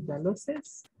outweighed the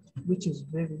losses, which is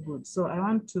very good. So I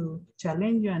want to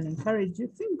challenge you and encourage you,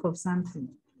 think of something.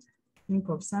 Think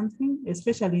of something,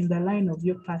 especially in the line of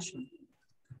your passion,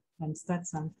 and start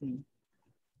something.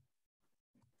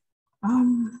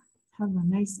 Have a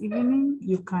nice evening.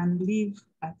 You can leave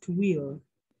at will.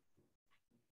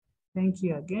 Thank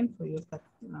you again for your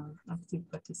active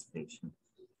participation.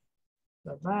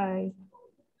 Bye-bye.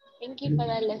 Thank you for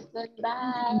the lesson.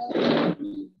 Bye.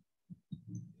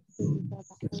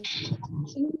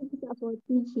 Thank you for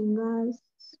teaching us.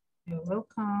 You're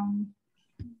welcome.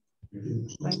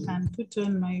 I can put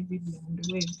on my video on the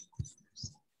web.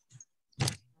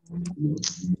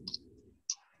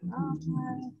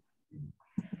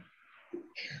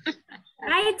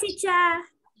 Bye, teacher.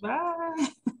 Bye.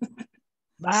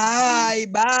 Bye.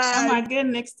 Bye. Come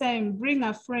again next time. Bring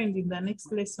a friend in the next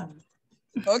lesson.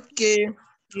 Okay.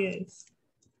 Yes.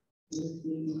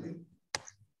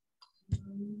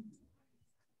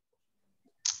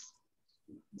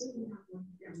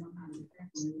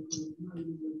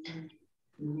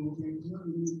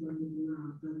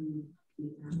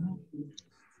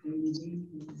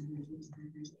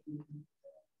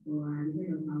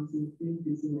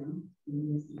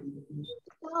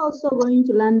 We're also going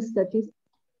to learn statistics,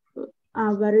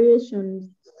 variations.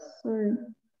 Sorry.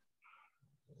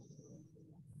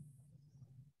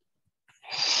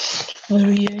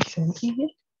 Variation.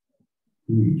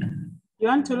 You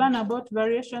want to learn about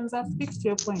variations? I've fixed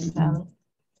your point.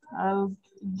 I'll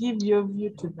give your view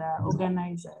to the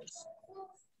organizers.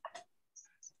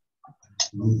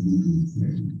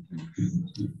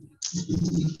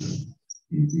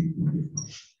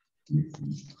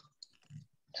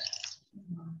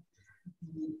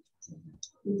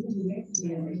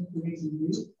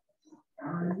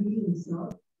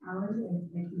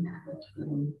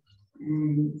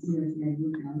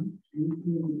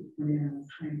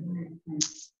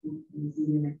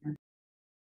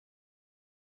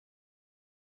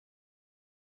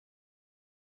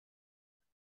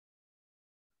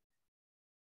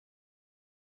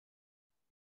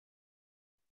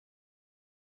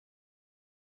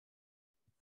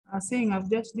 I was saying I've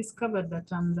just discovered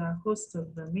that I'm the host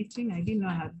of the meeting. I didn't know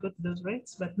I had got those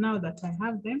rights, but now that I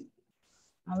have them,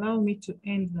 allow me to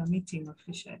end the meeting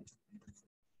officially.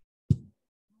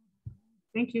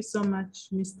 Thank you so much,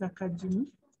 Mr. Kajimu,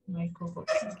 my co-host.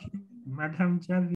 Madam Chavi.